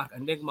TikTok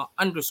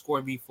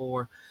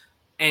Enigma_V4,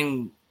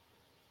 and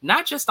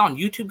not just on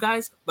YouTube,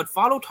 guys, but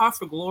follow Talk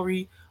for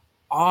Glory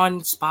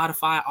on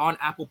Spotify, on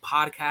Apple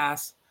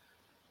Podcasts,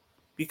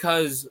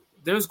 because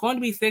there's going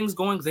to be things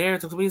going there.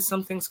 There's going to be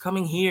some things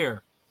coming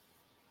here.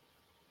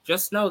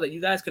 Just know that you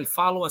guys can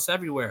follow us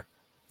everywhere.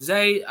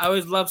 Zay, I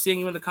always love seeing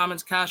you in the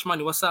comments. Cash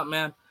Money, what's up,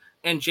 man?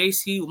 And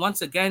JC,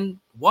 once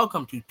again,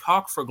 welcome to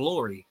Talk for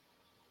Glory.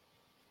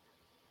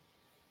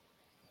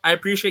 I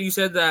appreciate you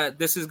said that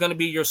this is going to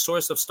be your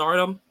source of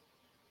stardom.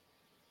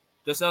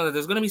 Just know that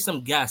there's going to be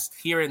some guests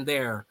here and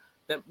there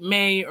that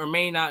may or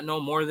may not know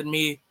more than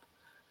me.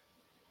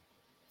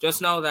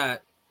 Just know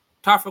that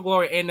Talk for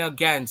Glory ain't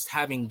against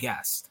having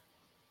guests.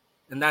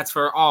 And that's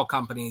for all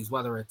companies,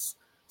 whether it's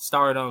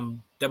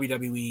Stardom,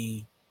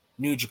 WWE,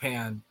 New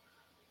Japan.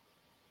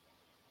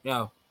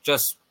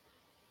 Just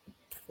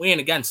we ain't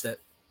against it.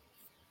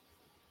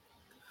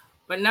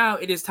 But now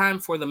it is time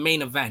for the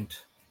main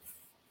event.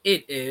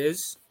 It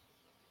is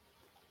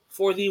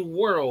for the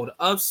World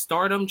of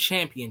Stardom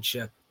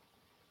Championship.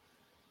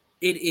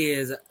 It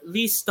is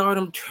the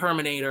Stardom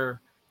Terminator.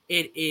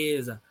 It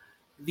is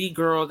the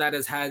girl that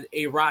has had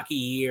a rocky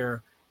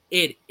year.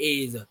 It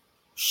is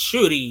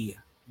Shuri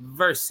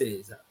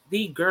versus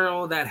the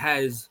girl that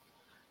has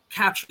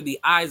captured the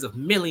eyes of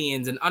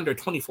millions in under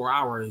 24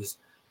 hours.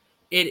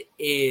 It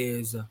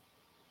is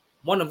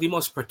one of the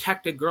most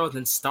protected girls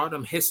in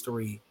Stardom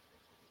history.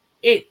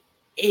 It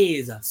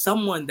is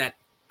someone that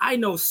I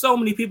know so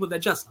many people that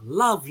just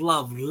love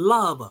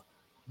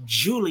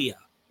Giulia.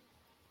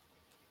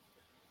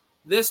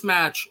 This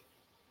match,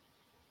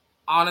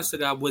 honest to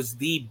God, was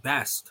the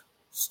best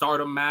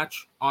Stardom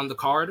match on the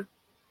card.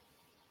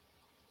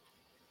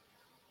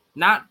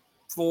 Not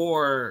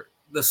for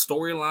the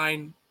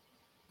storyline,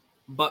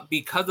 but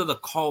because of the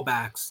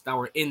callbacks that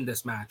were in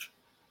this match.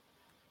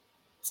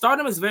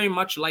 Stardom is very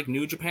much like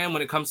New Japan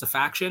when it comes to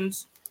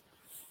factions.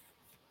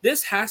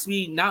 This has to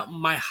be not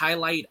my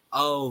highlight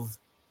of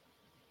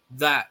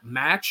that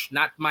match,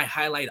 not my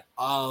highlight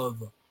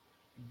of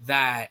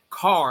that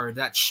card,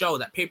 that show,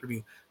 that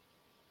pay-per-view.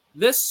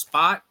 This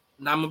spot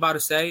that I'm about to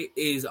say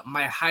is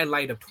my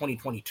highlight of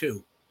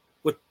 2022.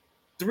 With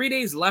 3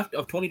 days left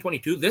of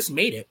 2022, this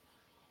made it.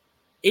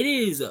 It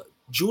is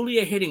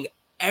Giulia hitting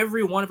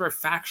every one of her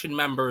faction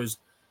members'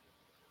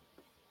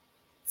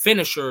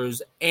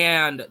 finishers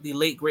and the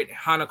late great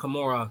Hana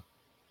Kimura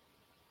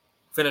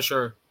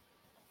finisher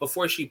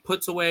before she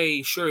puts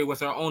away Shuri with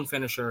her own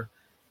finisher.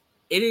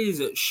 It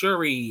is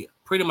Shuri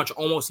pretty much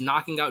almost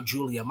knocking out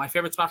Giulia. My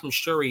favorite spot from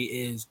Shuri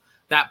is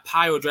that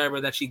pile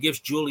driver that she gives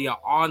Giulia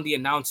on the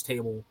announce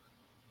table.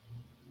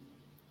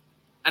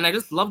 And I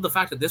just love the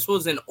fact that this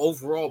was an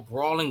overall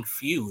brawling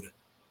feud.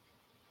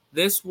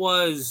 This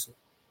was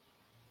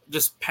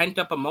just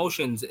pent-up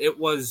emotions. It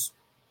was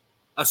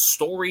a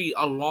story,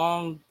 a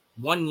long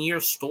 1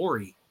 year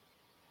story.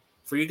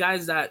 For you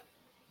guys that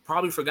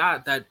probably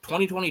forgot that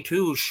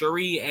 2022,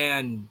 Shuri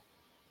and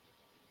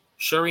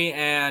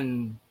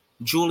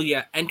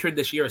Giulia entered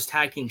this year as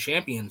tag team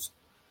champions.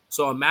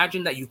 So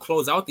imagine that you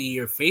close out the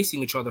year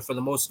facing each other for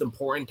the most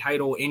important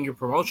title in your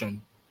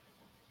promotion.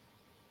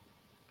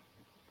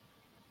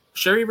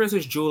 Shuri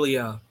versus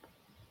Giulia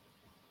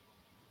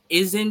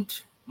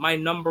isn't my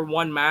number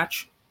one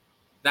match.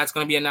 That's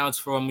going to be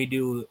announced for when we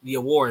do the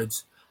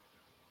awards.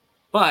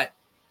 But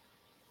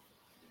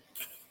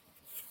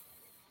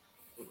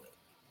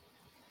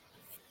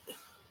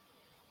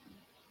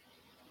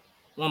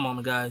one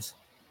moment, guys.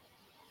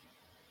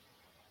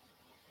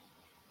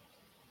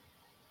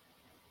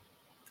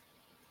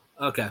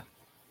 Okay.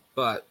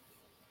 But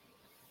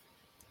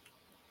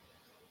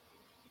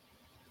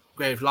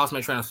great, I've lost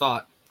my train of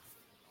thought.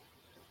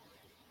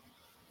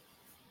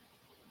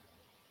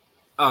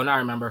 Oh, now I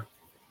remember.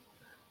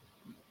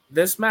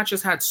 This match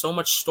has had so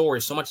much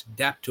story, so much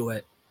depth to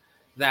it,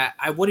 that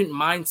I wouldn't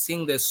mind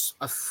seeing this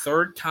a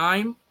third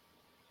time.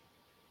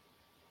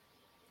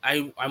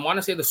 I want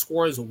to say the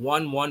score is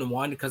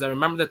 1-1-1 because I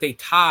remember that they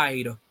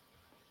tied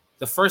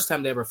the first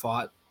time they ever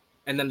fought,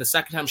 and then the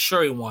second time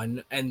Shuri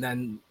won, and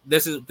then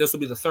this will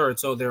be the third,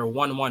 so they're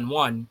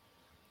 1-1-1.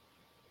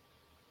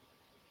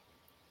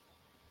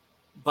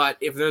 But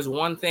if there's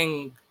one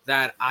thing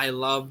that I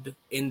loved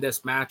in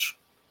this match,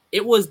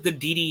 it was the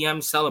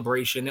DDM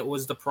celebration. It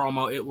was the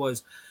promo. It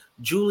was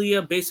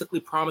Giulia basically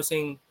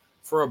promising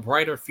for a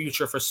brighter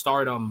future for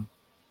Stardom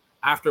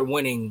after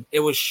winning.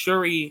 It was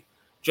Shuri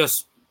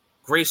just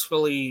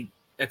gracefully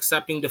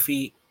accepting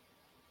defeat.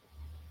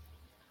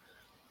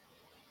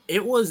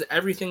 It was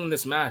everything in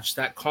this match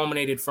that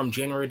culminated from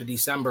January to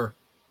December.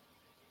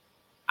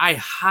 I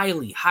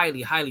highly,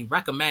 highly, highly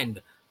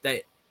recommend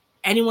that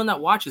anyone that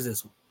watches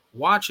this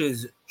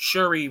watches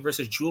Shuri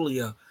versus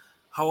Giulia,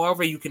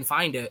 however you can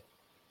find it.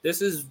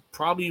 This is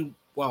probably,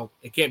 well,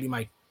 it can't be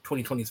my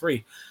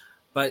 2023,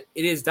 but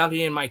it is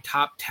definitely in my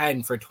top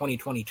 10 for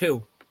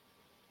 2022.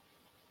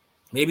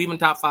 Maybe even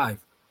top 5.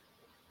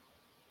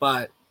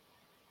 But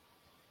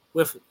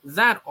with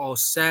that all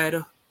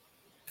said,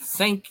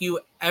 thank you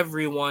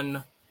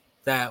everyone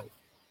that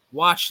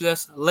watched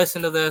this,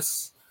 listened to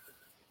this.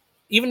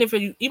 Even if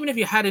you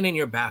had it in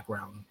your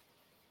background,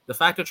 the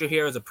fact that you're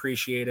here is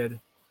appreciated.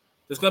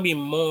 There's going to be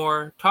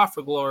more. Talk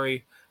for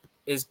Glory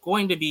is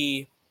going to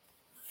be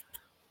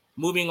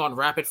moving on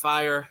rapid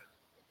fire.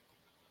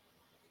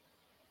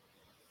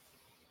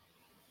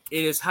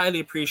 It is highly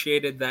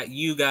appreciated that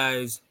you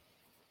guys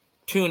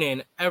tune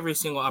in every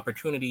single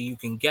opportunity you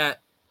can get.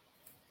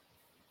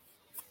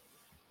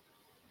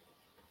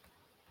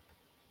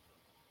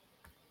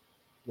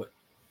 What?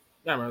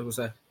 Yeah, I was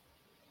going to say.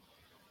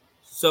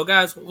 So,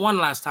 guys, one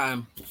last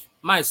time,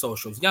 my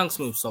socials, Young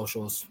Smooth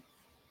socials.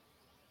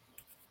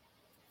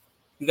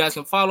 You guys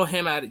can follow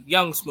him at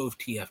Young Smooth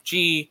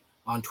TFG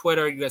on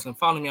Twitter. You guys can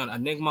follow me on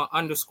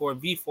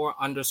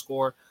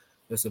Enigma_V4_.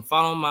 Listen,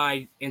 follow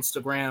my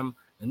Instagram,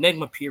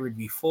 Enigma period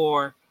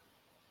before.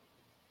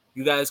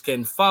 You guys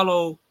can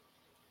follow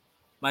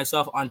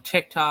myself on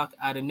TikTok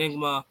at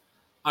Enigma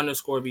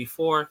 _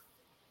 before.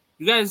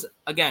 You guys,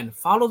 again,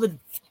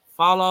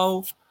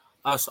 follow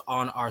us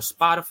on our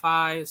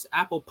Spotify's,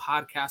 Apple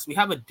Podcasts. We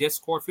have a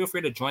Discord. Feel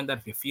free to join that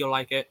if you feel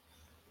like it.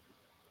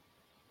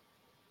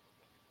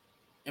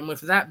 And with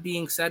that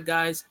being said,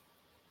 guys,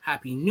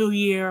 Happy New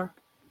Year.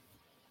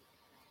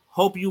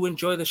 Hope you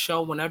enjoy the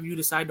show whenever you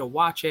decide to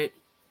watch it.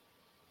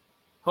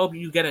 Hope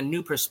you get a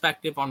new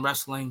perspective on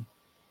wrestling.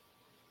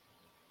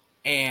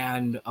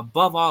 And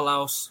above all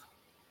else,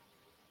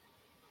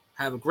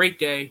 have a great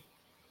day.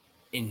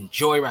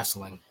 Enjoy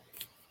wrestling.